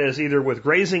do that is either with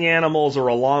grazing animals or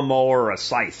a lawnmower or a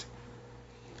scythe.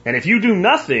 And if you do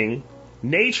nothing,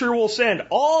 nature will send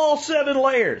all 7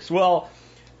 layers. Well,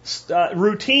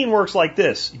 routine works like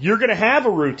this. You're going to have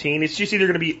a routine. It's just either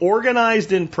going to be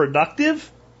organized and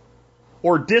productive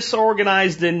or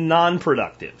disorganized and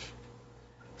non-productive.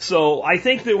 So I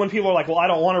think that when people are like, well, I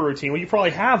don't want a routine, well, you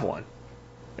probably have one.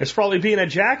 It's probably being a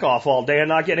jack-off all day and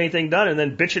not getting anything done and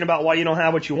then bitching about why you don't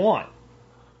have what you want.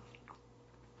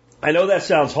 I know that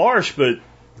sounds harsh, but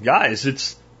guys,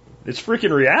 it's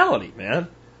freaking reality, man.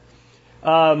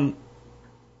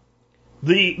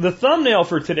 The thumbnail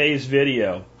for today's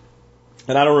video,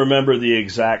 and I don't remember the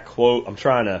exact quote. I'm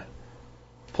trying to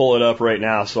pull it up right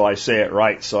now so I say it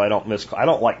right, so I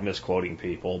don't like misquoting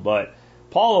people. But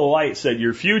Paula White said,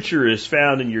 "Your future is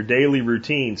found in your daily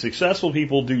routine. Successful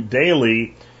people do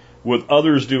daily what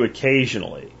others do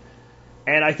occasionally."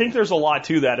 And I think there's a lot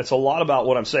to that. It's a lot about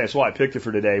what I'm saying. That's why I picked it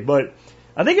for today. But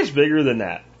I think it's bigger than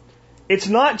that. It's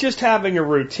not just having a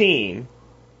routine.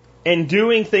 and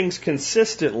doing things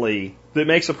consistently that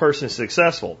makes a person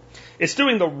successful. It's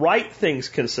doing the right things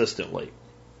consistently.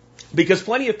 Because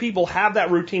plenty of people have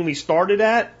that routine we started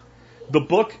at, the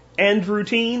book end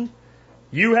routine.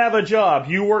 You have a job.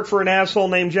 You work for an asshole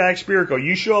named Jack Spirko.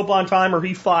 You show up on time or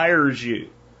he fires you.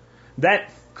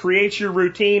 That creates your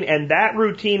routine, and that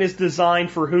routine is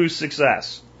designed for whose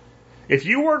success? If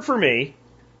you work for me,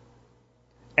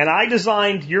 and I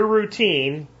designed your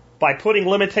routine by putting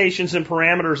limitations and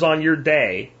parameters on your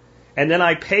day, and then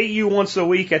I pay you once a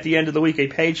week at the end of the week a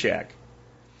paycheck,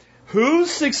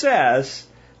 whose success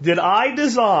did I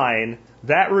design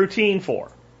that routine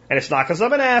for? And it's not because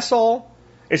I'm an asshole.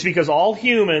 It's because all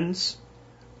humans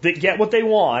that get what they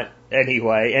want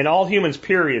anyway, and all humans,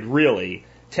 period, really,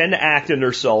 tend to act in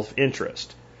their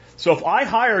self-interest. So if I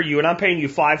hire you and I'm paying you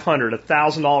 $500,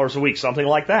 $1,000 a week, something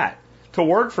like that, to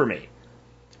work for me,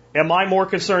 am I more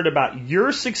concerned about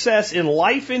your success in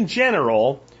life in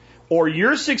general, or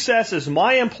your success as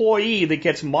my employee that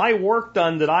gets my work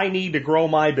done that I need to grow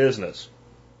my business?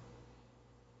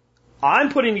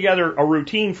 I'm putting together a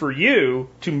routine for you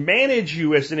to manage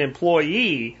you as an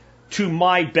employee to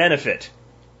my benefit.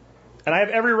 And I have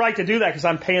every right to do that because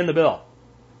I'm paying the bill.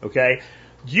 Okay?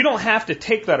 You don't have to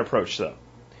take that approach, though.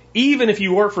 Even if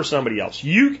you work for somebody else.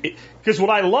 Because what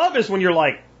I love is when you're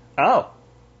like, oh,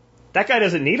 that guy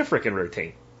doesn't need a freaking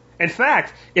routine. In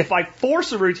fact, if I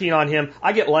force a routine on him,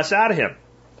 I get less out of him.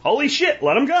 Holy shit,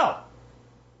 let him go.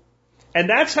 And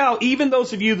that's how even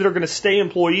those of you that are going to stay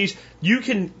employees, you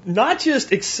can not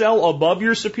just excel above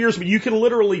your superiors, but you can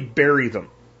literally bury them.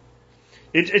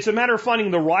 It's a matter of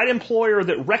finding the right employer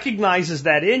that recognizes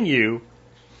that in you,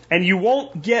 and you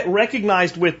won't get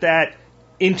recognized with that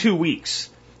in 2 weeks.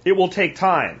 It will take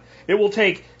time.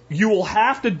 You will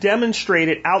have to demonstrate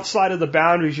it outside of the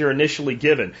boundaries you're initially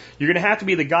given. You're going to have to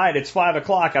be the guy that's 5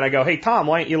 o'clock, and I go, hey, Tom,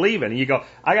 why aren't you leaving? And you go,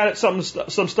 I got some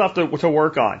stuff to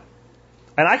work on.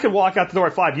 And I could walk out the door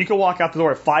at 5. You could walk out the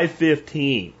door at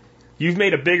 5:15. You've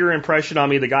made a bigger impression on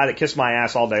me, the guy that kissed my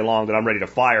ass all day long, that I'm ready to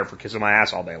fire for kissing my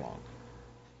ass all day long.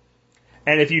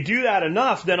 And if you do that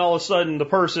enough, then all of a sudden the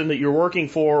person that you're working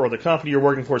for or the company you're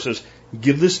working for says,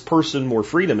 give this person more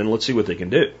freedom and let's see what they can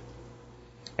do.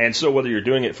 And so whether you're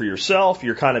doing it for yourself,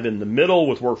 you're kind of in the middle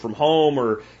with work from home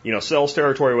or, sales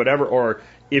territory or whatever, or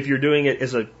if you're doing it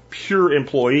as a pure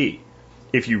employee,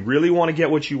 if you really want to get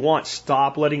what you want,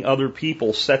 stop letting other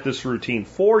people set this routine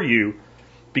for you,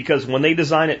 because when they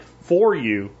design it for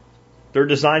you, they're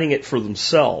designing it for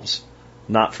themselves,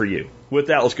 not for you. With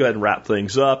that, let's go ahead and wrap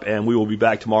things up, and we will be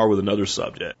back tomorrow with another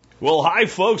subject. Well, hi,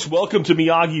 folks. Welcome to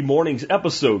Miyagi Mornings,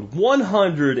 episode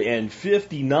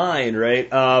 159, right?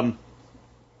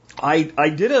 I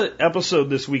did an episode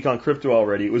this week on crypto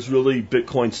already. It was really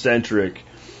Bitcoin-centric,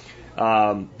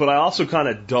 but I also kind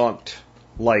of dunked,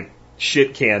 like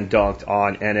shit can dunked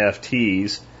on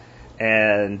NFTs,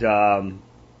 and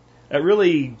it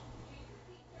really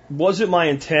wasn't my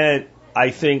intent, I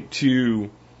think, to...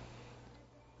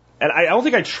 And I don't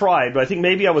think I tried, but I think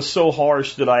maybe I was so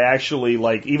harsh that I actually,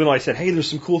 even though I said, hey, there's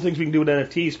some cool things we can do with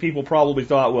NFTs, people probably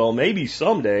thought, well, maybe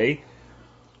someday.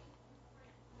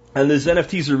 And these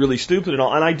NFTs are really stupid and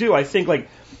all. And I think,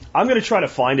 I'm going to try to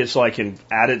find it so I can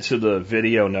add it to the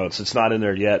video notes. It's not in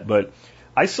there yet, but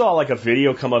I saw, a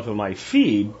video come up in my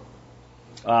feed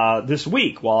this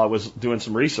week while I was doing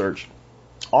some research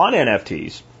on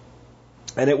NFTs.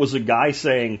 And it was a guy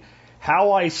saying,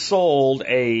 how I sold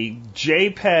a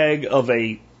JPEG of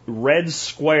a red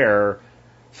square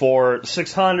for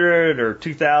 $600 or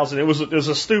 $2,000. It was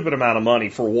a stupid amount of money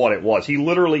for what it was. He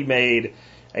literally made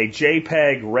a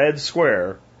JPEG red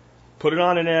square, put it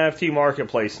on an NFT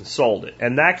marketplace, and sold it.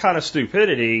 And that kind of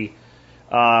stupidity,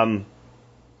 I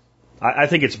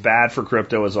think it's bad for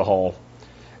crypto as a whole.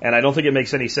 And I don't think it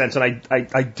makes any sense. And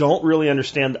I don't really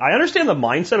understand. I understand the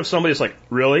mindset of somebody that's like,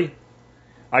 really?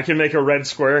 I can make a red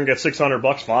square and get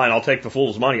 $600. Fine, I'll take the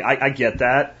fool's money. I get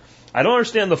that. I don't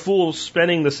understand the fool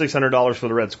spending the $600 for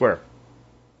the red square.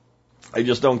 I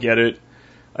just don't get it.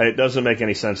 It doesn't make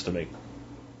any sense to me.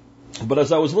 But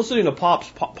as I was listening to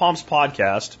Pomp's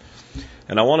podcast,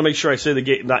 and I want to make sure I say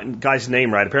the guy's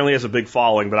name right. Apparently he has a big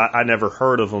following, but I never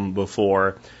heard of him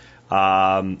before.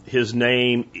 His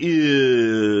name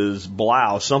is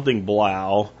Blau, something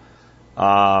Blau.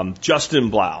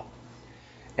 Justin Blau.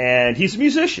 And he's a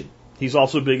musician. He's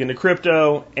also big into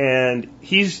crypto, and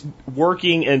he's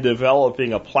working and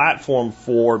developing a platform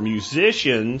for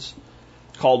musicians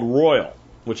called Royal,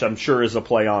 which I'm sure is a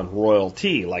play on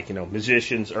royalty,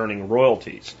 musicians earning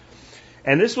royalties.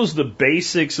 And this was the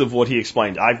basics of what he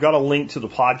explained. I've got a link to the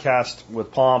podcast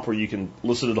with Pomp where you can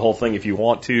listen to the whole thing if you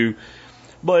want to.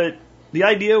 But the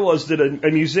idea was that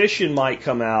a musician might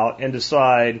come out and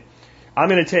decide, I'm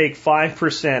going to take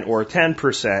 5% or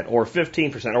 10% or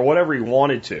 15% or whatever he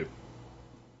wanted to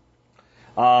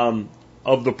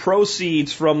of the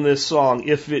proceeds from this song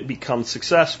if it becomes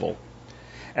successful.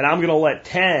 And I'm going to let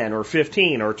 10 or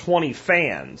 15 or 20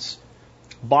 fans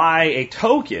buy a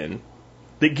token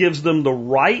that gives them the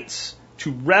rights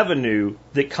to revenue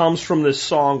that comes from this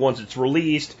song once it's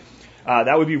released.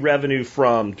 That would be revenue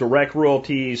from direct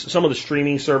royalties. Some of the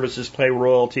streaming services pay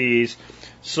royalties.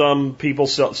 Some people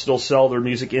still sell their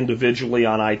music individually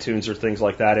on iTunes or things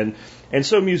like that. And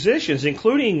so musicians,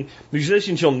 including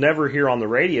musicians you'll never hear on the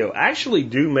radio, actually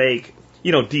do make,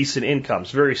 decent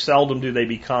incomes. Very seldom do they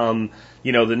become,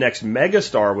 the next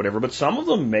megastar or whatever, but some of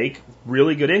them make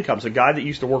really good incomes. A guy that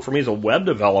used to work for me as a web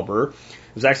developer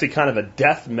was actually kind of a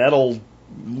death metal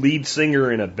lead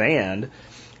singer in a band.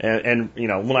 And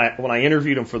when I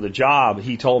interviewed him for the job,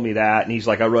 he told me that, and he's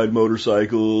like, I ride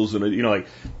motorcycles, and and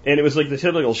it was like the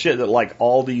typical shit that like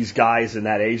all these guys in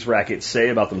that age bracket say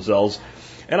about themselves.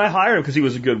 And I hired him because he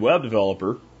was a good web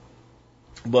developer.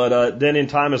 But then in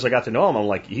time, as I got to know him, I'm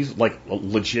like, he's like a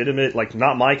legitimate, like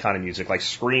not my kind of music, like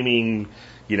screaming,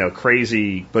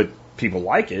 crazy, but people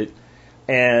like it.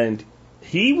 And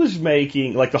he was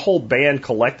making, like the whole band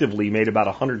collectively made about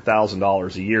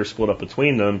 $100,000 a year split up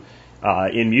between them.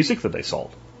 In music that they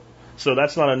sold. So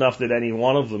that's not enough that any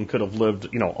one of them could have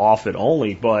lived, off it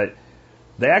only, but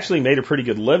they actually made a pretty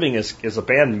good living as a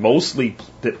band mostly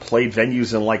that played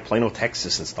venues in like Plano,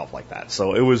 Texas and stuff like that.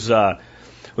 So it was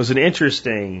an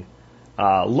interesting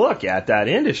look at that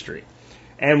industry.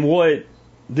 And what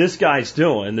this guy's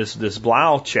doing, this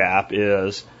Blau chap,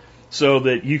 is so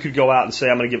that you could go out and say,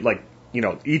 I'm going to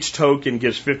give each token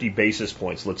gives 50 basis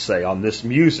points, let's say, on this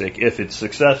music if it's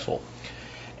successful.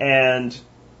 And,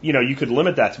 you could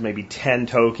limit that to maybe 10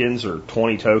 tokens or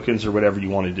 20 tokens or whatever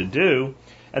you wanted to do.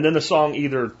 And then the song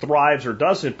either thrives or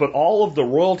doesn't, but all of the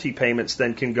royalty payments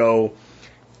then can go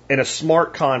in a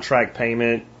smart contract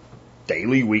payment,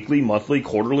 daily, weekly, monthly,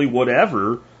 quarterly,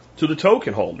 whatever, to the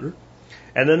token holder.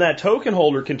 And then that token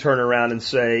holder can turn around and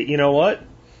say, you know what,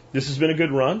 this has been a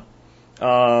good run.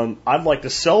 I'd like to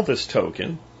sell this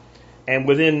token. And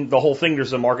within the whole thing,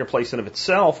 there's a marketplace in of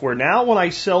itself where now when I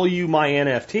sell you my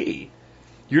NFT,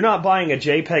 you're not buying a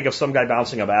JPEG of some guy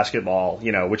bouncing a basketball,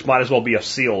 which might as well be a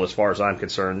seal as far as I'm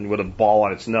concerned, with a ball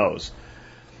on its nose.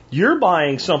 You're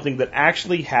buying something that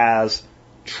actually has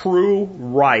true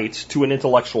rights to an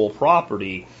intellectual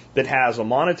property that has a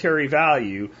monetary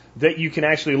value that you can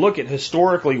actually look at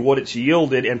historically what it's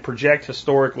yielded and project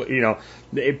historically,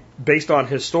 based on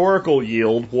historical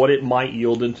yield, what it might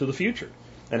yield into the future.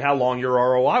 And how long your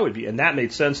ROI would be. And that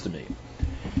made sense to me.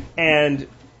 And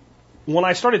when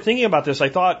I started thinking about this, I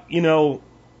thought,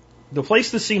 the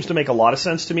place this seems to make a lot of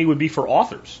sense to me would be for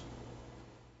authors.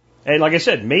 And like I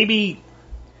said, maybe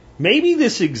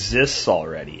this exists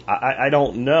already. I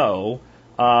don't know.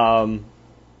 But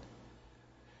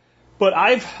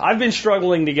I've been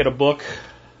struggling to get a book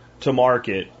to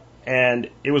market. And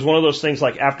it was one of those things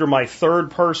like after my third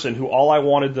person who all I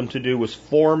wanted them to do was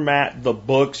format the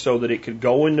book so that it could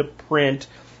go into print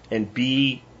and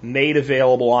be made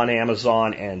available on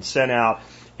Amazon and sent out.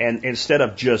 And instead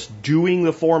of just doing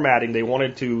the formatting, they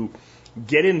wanted to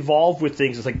get involved with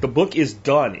things. It's like the book is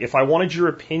done. If I wanted your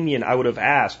opinion, I would have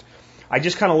asked. I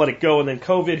just kind of let it go. And then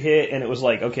COVID hit and it was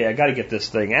like, okay, I got to get this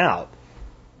thing out.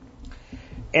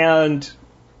 And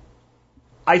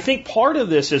I think part of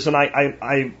this is, and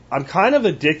I'm kind of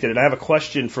addicted, and I have a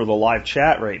question for the live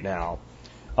chat right now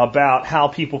about how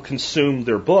people consume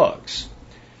their books.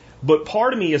 But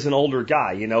part of me is an older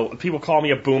guy. People call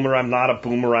me a boomer. I'm not a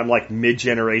boomer. I'm like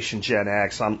mid-generation Gen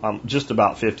X. I'm just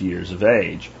about 50 years of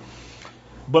age.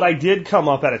 But I did come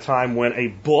up at a time when a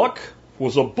book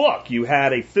was a book. You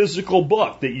had a physical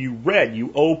book that you read,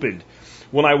 you opened.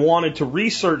 When I wanted to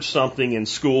research something in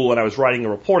school and I was writing a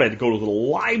report, I had to go to the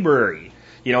library.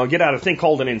 Get out a thing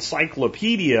called an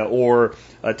encyclopedia or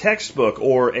a textbook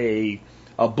or a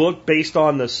book based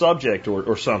on the subject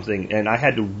or something, and I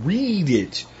had to read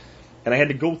it, and I had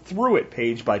to go through it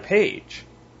page by page.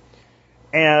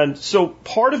 And so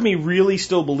part of me really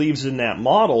still believes in that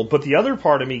model, but the other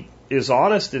part of me is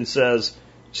honest and says,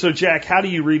 so Jack, how do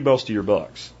you read most of your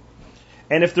books?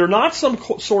 And if they're not some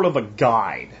sort of a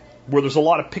guide, where there's a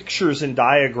lot of pictures and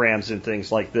diagrams and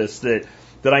things like this that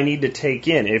I need to take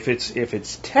in. If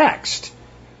it's text,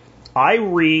 I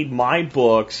read my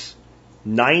books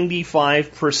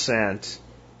 95%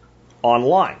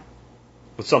 online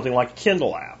with something like a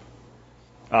Kindle app.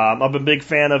 I'm a big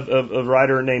fan of a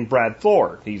writer named Brad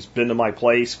Thor. He's been to my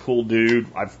place, cool dude.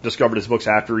 I've discovered his books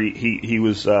after he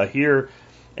was here,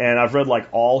 And I've read like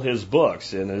all his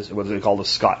books in his, what they call the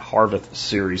Scott Harvath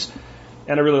series.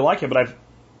 And I really like it, but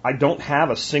I don't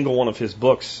have a single one of his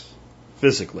books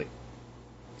physically.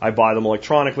 I buy them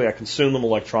electronically, I consume them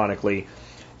electronically.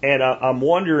 And I'm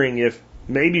wondering if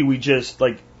maybe we just,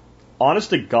 like,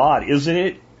 honest to God, isn't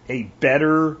it a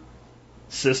better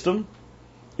system?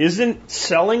 Isn't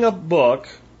selling a book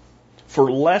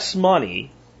for less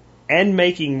money and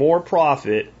making more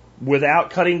profit without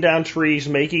cutting down trees,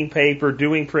 making paper,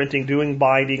 doing printing, doing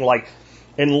binding, like,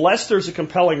 unless there's a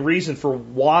compelling reason for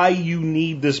why you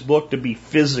need this book to be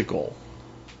physical,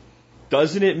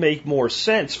 doesn't it make more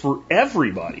sense for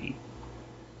everybody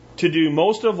to do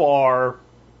most of our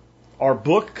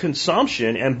book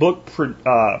consumption and book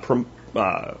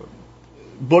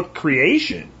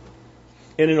creation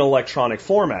in an electronic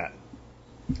format?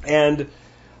 And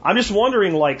I'm just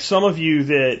wondering, like, some of you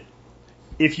that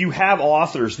if you have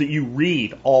authors that you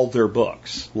read all their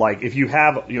books, like if you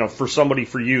have, for somebody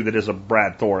for you that is a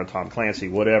Brad Thor, a Tom Clancy,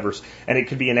 whatever, and it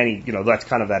could be in any, that's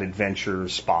kind of that adventure,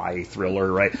 spy,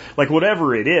 thriller, right? Like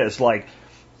whatever it is, like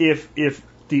if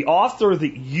the author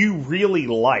that you really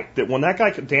like, that when that guy,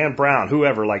 Dan Brown,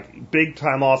 whoever, like big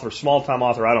time author, small time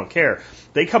author, I don't care,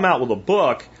 they come out with a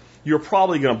book, you're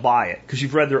probably going to buy it because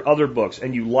you've read their other books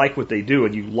and you like what they do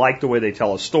and you like the way they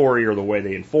tell a story or the way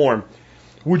they inform.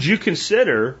 Would you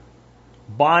consider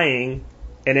buying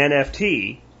an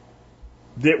NFT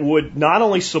that would not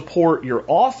only support your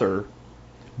author,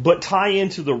 but tie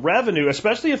into the revenue,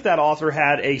 especially if that author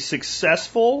had a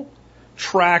successful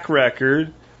track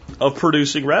record of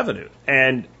producing revenue?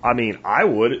 And I mean, I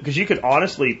would, because you could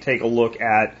honestly take a look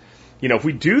at, if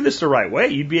we do this the right way,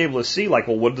 you'd be able to see, like,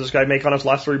 well, what did this guy make on his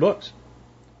last 3 books?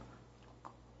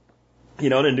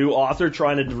 And a new author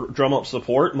trying to drum up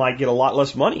support might get a lot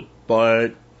less money,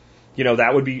 but,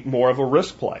 that would be more of a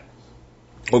risk play,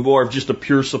 or more of just a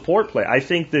pure support play. I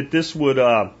think that this would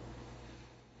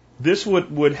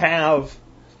have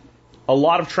a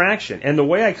lot of traction. And the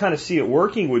way I kind of see it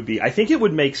working would be, I think it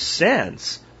would make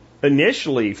sense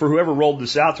initially for whoever rolled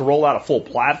this out to roll out a full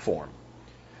platform.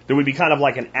 There would be kind of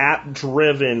like an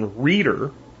app-driven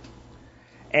reader,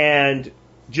 and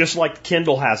just like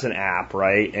Kindle has an app,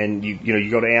 right? And you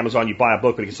go to Amazon, you buy a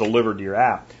book, but it gets delivered to your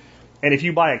app. And if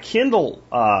you buy a Kindle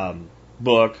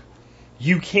book,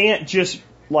 you can't just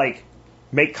like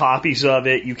make copies of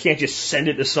it. You can't just send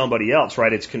it to somebody else,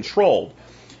 right? It's controlled.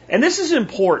 And this is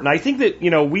important. I think that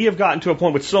we have gotten to a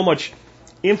point with so much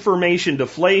information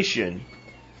deflation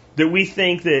that we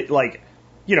think that, like,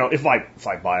 if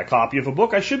I buy a copy of a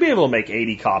book, I should be able to make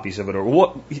 80 copies of it, or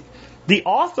what. The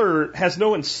author has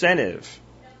no incentive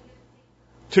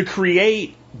to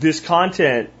create this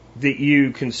content that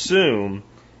you consume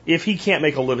if he can't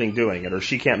make a living doing it or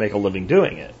she can't make a living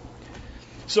doing it.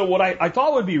 So what I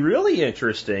thought would be really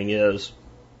interesting is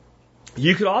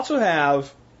you could also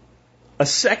have a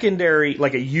secondary,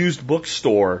 like a used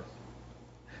bookstore,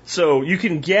 so you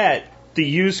can get the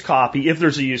used copy if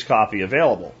there's a used copy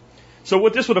available. So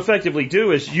what this would effectively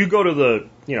do is you go to the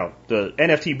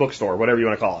NFT bookstore, whatever you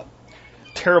want to call it.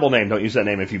 Terrible name, don't use that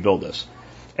name if you build this.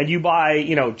 And you buy,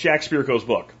 Jack Spirko's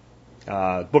book.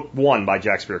 Book 1 by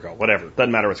Jack Spirko, whatever.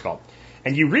 Doesn't matter what it's called.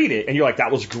 And you read it, and you're like,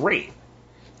 that was great.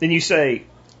 Then you say,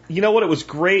 you know what, it was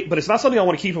great, but it's not something I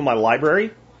want to keep in my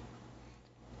library.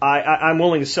 I'm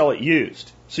willing to sell it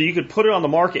used. So you could put it on the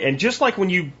market, and just like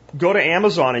when you go to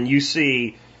Amazon and you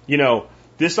see,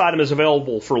 this item is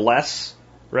available for less,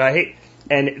 right?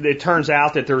 And it turns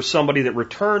out that there's somebody that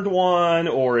returned one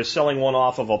or is selling one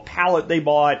off of a pallet they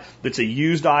bought that's a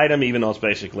used item, even though it's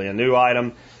basically a new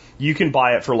item. You can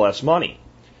buy it for less money.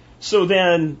 So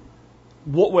then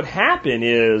what would happen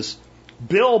is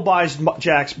Bill buys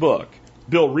Jack's book.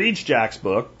 Bill reads Jack's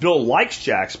book. Bill likes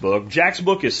Jack's book. Jack's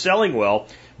book is selling well.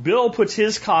 Bill puts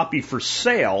his copy for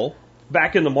sale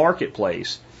back in the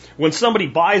marketplace. When somebody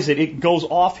buys it, it goes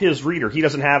off his reader. He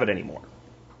doesn't have it anymore.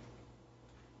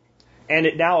 And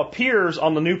it now appears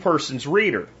on the new person's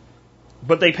reader,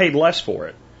 but they paid less for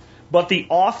it. But the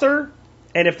author,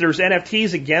 and if there's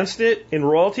NFTs against it in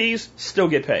royalties, still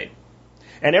get paid.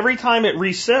 And every time it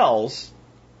resells,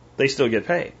 they still get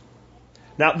paid.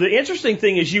 Now, the interesting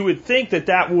thing is you would think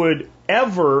that would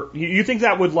you think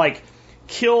that would like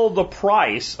kill the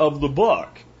price of the book.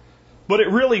 But it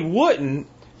really wouldn't,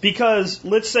 because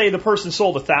let's say the person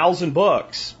sold 1,000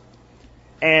 books.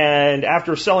 And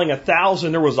after selling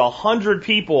 1,000, there was 100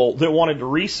 people that wanted to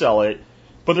resell it,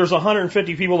 but there's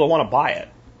 150 people that want to buy it.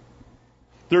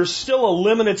 There's still a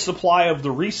limited supply of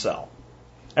the resell.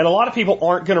 And a lot of people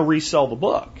aren't going to resell the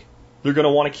book. They're going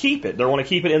to want to keep it. They want to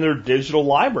keep it in their digital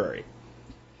library.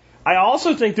 I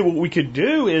also think that what we could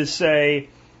do is say,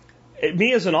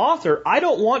 Me as an author, I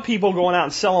don't want people going out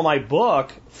and selling my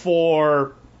book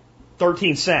for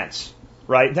 13 cents,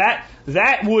 right?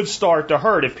 That would start to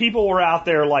hurt. If people were out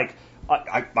there like,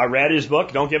 I read his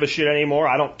book, don't give a shit anymore,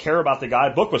 I don't care about the guy,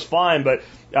 the book was fine, but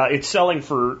it's selling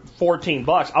for $14,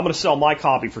 I'm going to sell my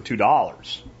copy for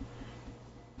 $2.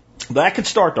 That could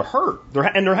start to hurt.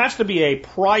 And there has to be a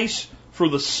price for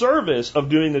the service of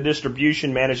doing the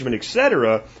distribution, management,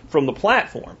 etc. from the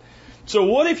platform. So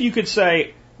what if you could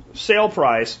say, sale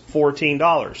price,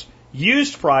 $14,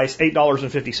 used price,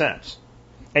 $8.50.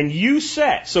 And you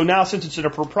set, so now since it's in a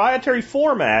proprietary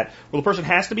format, where the person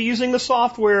has to be using the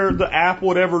software, the app,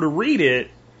 whatever, to read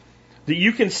it, that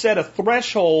you can set a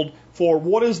threshold for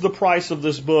what is the price of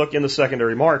this book in the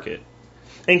secondary market,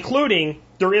 including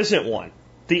there isn't one.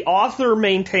 The author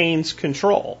maintains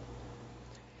control.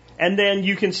 And then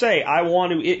you can say, I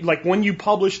want to, like when you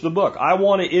publish the book, I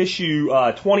want to issue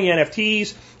 20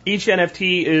 NFTs. Each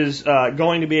NFT is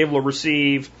going to be able to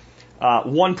receive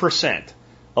 1%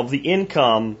 of the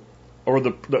income, or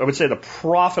I would say the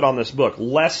profit on this book,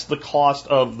 less the cost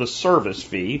of the service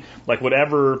fee, like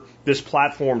whatever this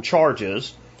platform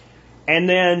charges. And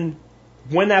then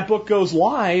when that book goes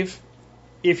live,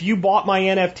 if you bought my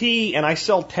NFT and I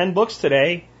sell 10 books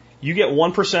today, you get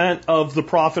 1% of the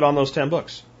profit on those 10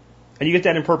 books. And you get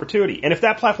that in perpetuity. And if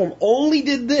that platform only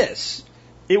did this,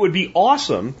 it would be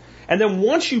awesome. And then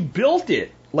once you built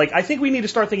it, like I think we need to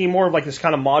start thinking more of like this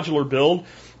kind of modular build.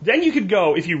 Then you could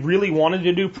go, if you really wanted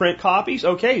to do print copies,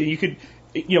 okay, you could,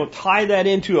 tie that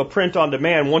into a print on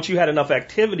demand once you had enough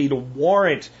activity to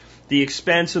warrant the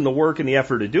expense and the work and the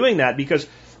effort of doing that. Because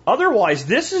otherwise,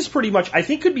 this is pretty much, I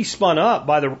think, could be spun up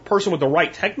by the person with the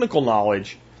right technical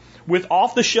knowledge with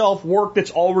off-the-shelf work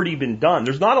that's already been done.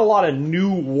 There's not a lot of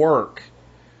new work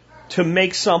to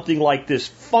make something like this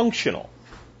functional.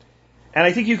 And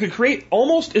I think you could create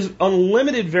almost as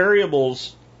unlimited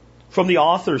variables from the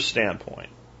author's standpoint,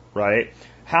 right?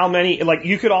 How many, like,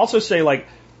 you could also say, like,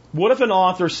 what if an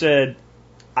author said,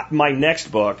 my next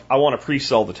book, I want to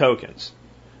pre-sell the tokens.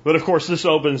 But of course, this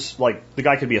opens, like, the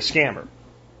guy could be a scammer,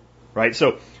 right?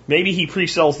 So maybe he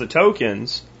pre-sells the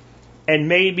tokens, and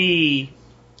maybe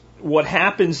what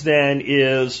happens then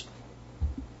is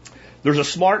there's a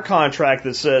smart contract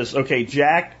that says, okay,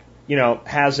 Jack,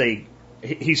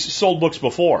 he's sold books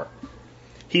before.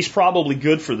 He's probably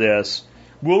good for this.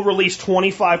 We'll release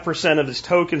 25% of his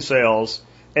token sales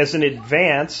as an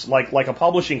advance, like a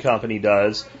publishing company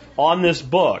does, on this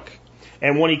book.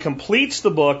 And when he completes the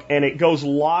book and it goes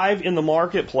live in the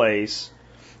marketplace,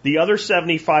 the other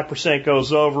 75%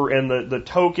 goes over, and the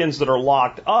tokens that are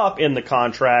locked up in the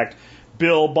contract,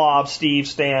 Bill, Bob, Steve,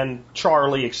 Stan,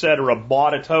 Charlie, etc.,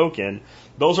 bought a token.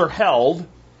 Those are held,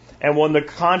 and when the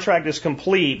contract is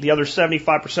complete, the other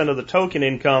 75% of the token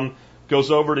income goes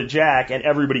over to Jack, and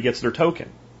everybody gets their token.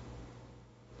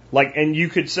 And you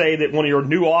could say that when you're a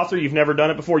new author, you've never done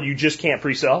it before, you just can't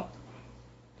pre-sell.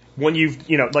 When you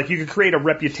could create a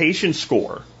reputation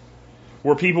score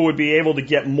where people would be able to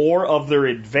get more of their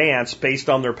advance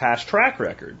based on their past track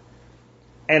record.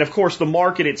 And of course, the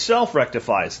market itself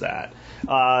rectifies that.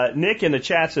 Nick in the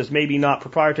chat says maybe not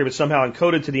proprietary, but somehow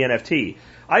encoded to the NFT.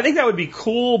 I think that would be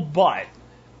cool, but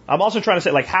I'm also trying to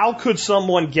say, how could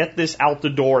someone get this out the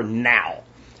door now?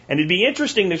 And it'd be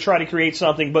interesting to try to create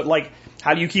something, but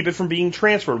how do you keep it from being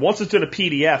transferred? Once it's in a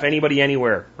PDF, anybody,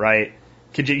 anywhere, right?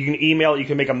 You can email it, you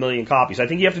can make 1 million copies. I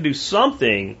think you have to do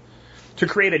something to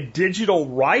create a digital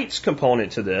rights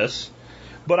component to this.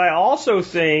 But I also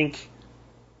think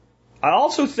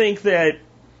that,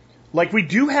 we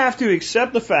do have to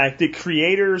accept the fact that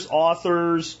creators,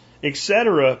 authors,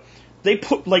 etc., they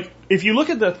put, if you look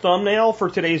at the thumbnail for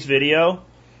today's video,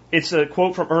 it's a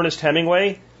quote from Ernest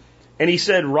Hemingway, and he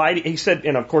said,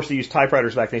 and of course they used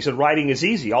typewriters back then, he said, writing is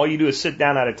easy. All you do is sit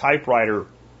down at a typewriter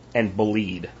and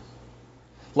bleed.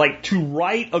 To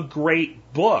write a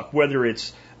great book, whether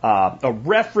it's a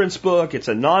reference book, it's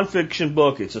a nonfiction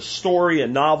book, it's a story, a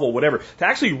novel, whatever, to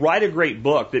actually write a great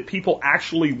book that people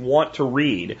actually want to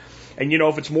read. And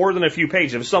if it's more than a few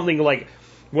pages, if it's something like,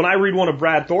 when I read one of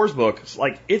Brad Thor's books,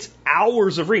 it's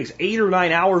hours of reading, it's 8 or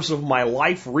 9 hours of my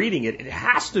life reading it. It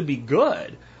has to be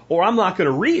good, or I'm not going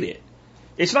to read it.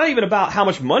 It's not even about how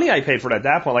much money I paid for it at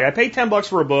that point. I paid $10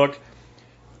 for a book,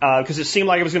 because it seemed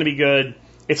like it was going to be good.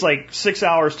 It's 6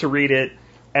 hours to read it,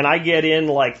 and I get in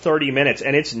 30 minutes,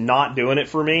 and it's not doing it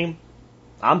for me.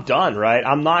 I'm done, right?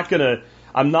 I'm not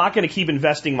gonna keep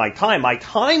investing my time. My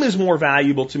time is more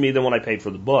valuable to me than when I paid for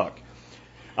the book.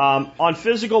 On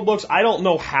physical books, I don't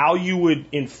know how you would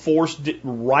enforce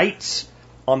rights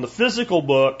on the physical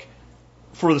book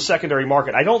for the secondary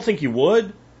market. I don't think you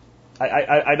would.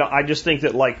 I just think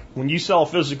that, like, when you sell a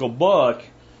physical book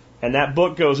and that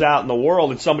book goes out in the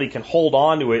world and somebody can hold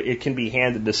on to it, it can be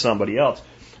handed to somebody else.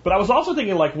 But I was also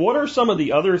thinking, like, what are some of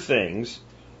the other things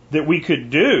that we could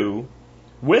do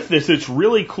with this that's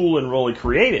really cool and really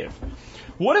creative?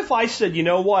 What if I said, you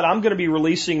know what, I'm going to be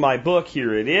releasing my book,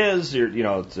 here it is,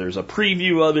 there's a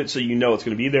preview of it so you know it's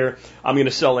going to be there. I'm going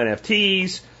to sell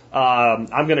NFTs.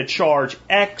 I'm going to charge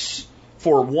X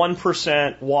for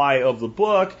 1% Y of the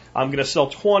book. I'm going to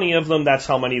sell 20 of them. That's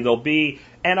how many there'll be.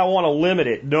 And I want to limit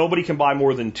it. Nobody can buy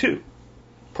more than 2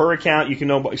 per account. You can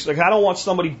know. Like, I don't want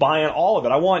somebody buying all of it.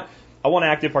 I want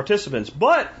active participants.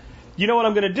 But you know what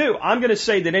I'm going to do? I'm going to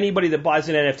say that anybody that buys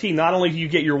an NFT, not only do you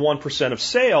get your 1% of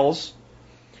sales,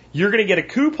 you're going to get a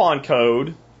coupon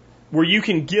code where you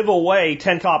can give away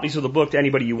 10 copies of the book to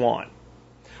anybody you want.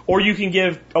 Or you can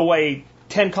give away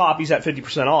 10 copies at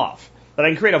 50% off. That I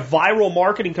can create a viral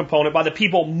marketing component by the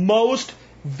people most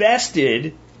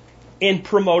vested in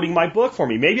promoting my book for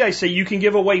me. Maybe I say you can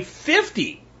give away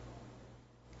 50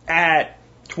 at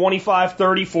 25,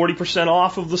 30, 40%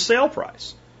 off of the sale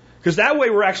price. Because that way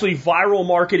we're actually viral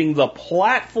marketing the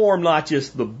platform, not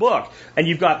just the book. And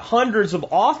you've got hundreds of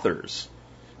authors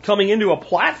coming into a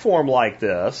platform like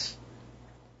this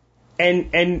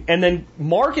and then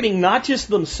marketing not just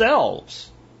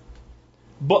themselves,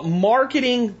 but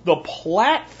marketing the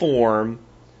platform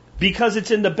because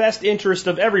it's in the best interest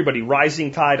of everybody.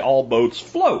 Rising tide, all boats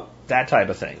float. That type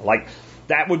of thing. Like,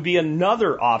 that would be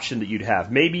another option that you'd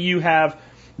have. Maybe you have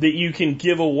that you can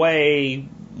give away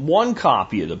 1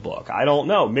 copy of the book. I don't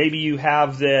know. Maybe you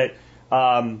have that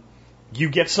you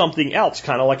get something else,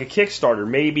 kind of like a Kickstarter.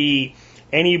 Maybe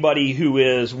anybody who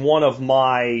is one of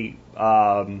my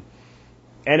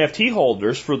NFT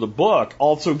holders for the book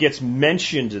also gets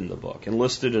mentioned in the book and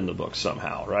listed in the book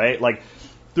somehow, right? Like,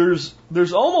 there's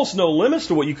almost no limits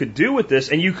to what you could do with this,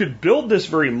 and you could build this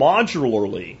very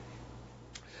modularly.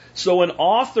 So an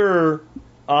author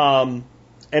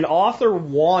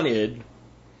wanted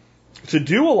to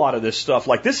do a lot of this stuff.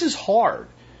 Like, this is hard,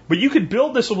 but you could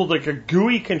build this with like a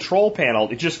GUI control panel.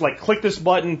 It just like click this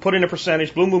button, put in a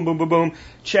percentage, boom, boom, boom, boom, boom,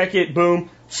 check it, boom,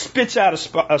 spits out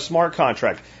a smart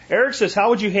contract. Eric says, how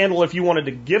would you handle if you wanted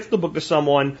to gift the book to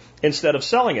someone instead of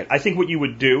selling it? I think what you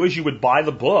would do is you would buy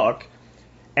the book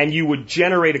and you would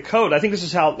generate a code. I think this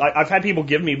is how I've had people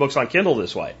give me books on Kindle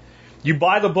this way. You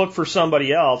buy the book for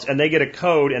somebody else and they get a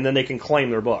code and then they can claim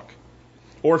their book.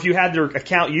 Or if you had their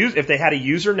account if they had a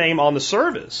username on the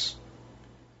service,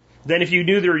 then if you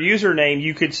knew their username,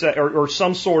 you could say, or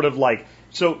some sort of like,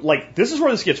 so like, this is where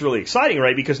this gets really exciting,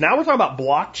 right? Because now we're talking about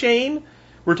blockchain,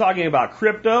 we're talking about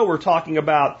crypto, we're talking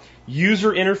about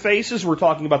user interfaces, we're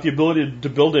talking about the ability to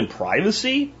build in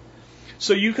privacy.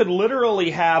 So you could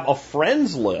literally have a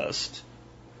friends list,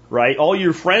 right? All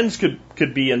your friends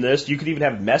could be in this. You could even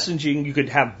have messaging. You could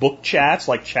have book chats,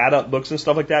 like chat up books and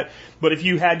stuff like that. But if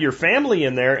you had your family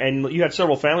in there and you had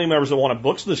several family members that wanted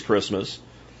books this Christmas,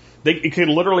 it could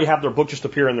literally have their book just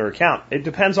appear in their account. It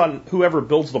depends on whoever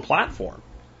builds the platform.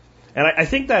 And I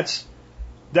think that's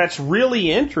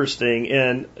really interesting.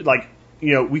 And like,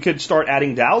 we could start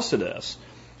adding DAOs to this.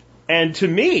 And to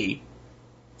me,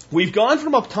 we've gone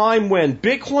from a time when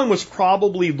Bitcoin was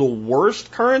probably the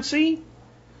worst currency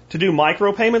to do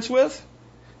micropayments with,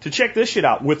 to check this shit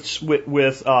out. With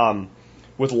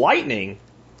Lightning,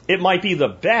 it might be the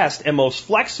best and most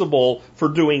flexible for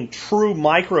doing true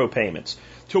micropayments,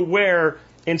 to where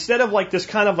instead of like this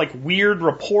kind of like weird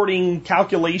reporting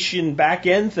calculation back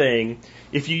end thing,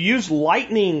 if you use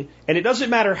Lightning, and it doesn't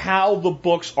matter how the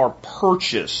books are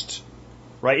purchased,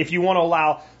 right? If you want to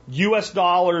allow US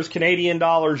dollars, Canadian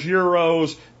dollars,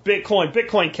 euros,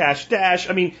 Bitcoin Cash Dash.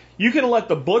 I mean, you can let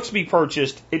the books be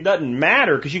purchased. It doesn't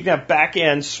matter because you can have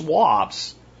back-end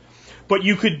swaps. But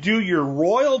you could do your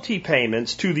royalty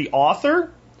payments to the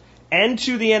author and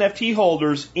to the NFT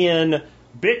holders in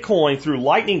Bitcoin through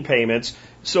Lightning payments.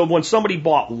 So when somebody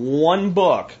bought one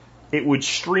book, it would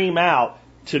stream out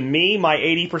to me, my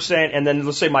 80%, and then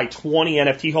let's say my 20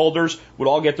 NFT holders would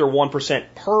all get their 1%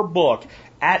 per book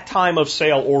at time of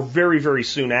sale or very, very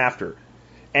soon after.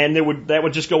 And that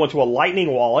would just go into a Lightning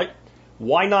wallet.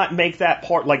 Why not make that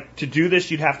part, like, to do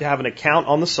this, you'd have to have an account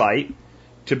on the site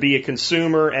to be a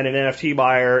consumer and an NFT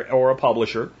buyer or a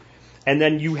publisher. And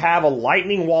then you have a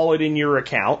Lightning wallet in your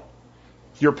account.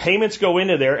 Your payments go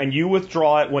into there and you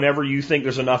withdraw it whenever you think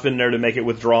there's enough in there to make it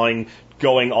withdrawing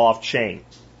going off chain.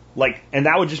 Like, and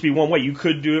that would just be one way. You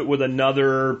could do it with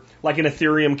another, like an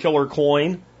Ethereum killer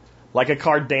coin, like a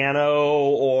Cardano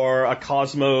or a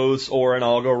Cosmos or an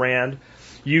Algorand.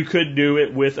 You could do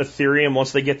it with Ethereum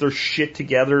once they get their shit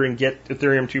together and get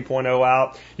Ethereum 2.0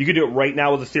 out. You could do it right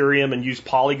now with Ethereum and use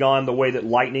Polygon the way that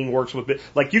Lightning works with it.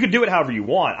 Like, you could do it however you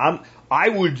want. I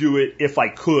would do it if I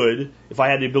could, if I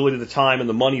had the ability, the time, and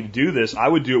the money to do this. I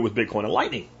would do it with Bitcoin and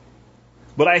Lightning.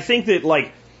 But I think that,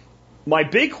 like, my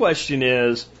big question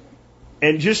is,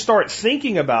 and just start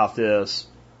thinking about this,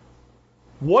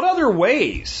 what other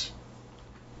ways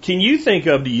can you think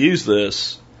of to use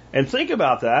this? And think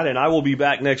about that, and I will be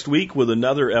back next week with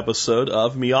another episode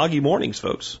of Miyagi Mornings,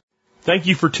 folks. Thank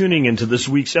you for tuning into this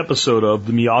week's episode of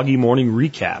the Miyagi Morning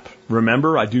Recap.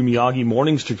 Remember, I do Miyagi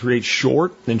Mornings to create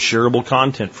short and shareable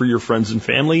content for your friends and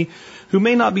family who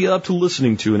may not be up to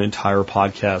listening to an entire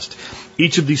podcast.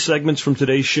 Each of these segments from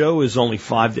today's show is only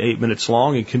 5 to 8 minutes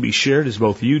long and can be shared as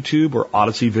both YouTube or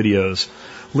Odyssey videos.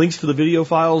 Links to the video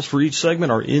files for each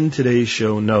segment are in today's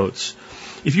show notes.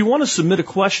 If you want to submit a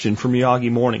question for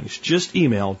Miyagi Mornings, just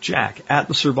email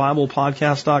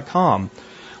jack@thesurvivalpodcast.com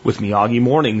with Miyagi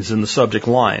Mornings in the subject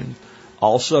line.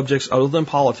 All subjects other than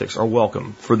politics are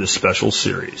welcome for this special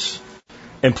series.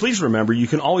 And please remember, you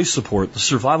can always support the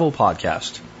Survival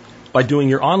Podcast by doing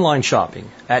your online shopping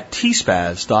at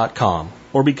tspaz.com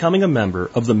or becoming a member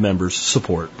of the Members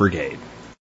Support Brigade.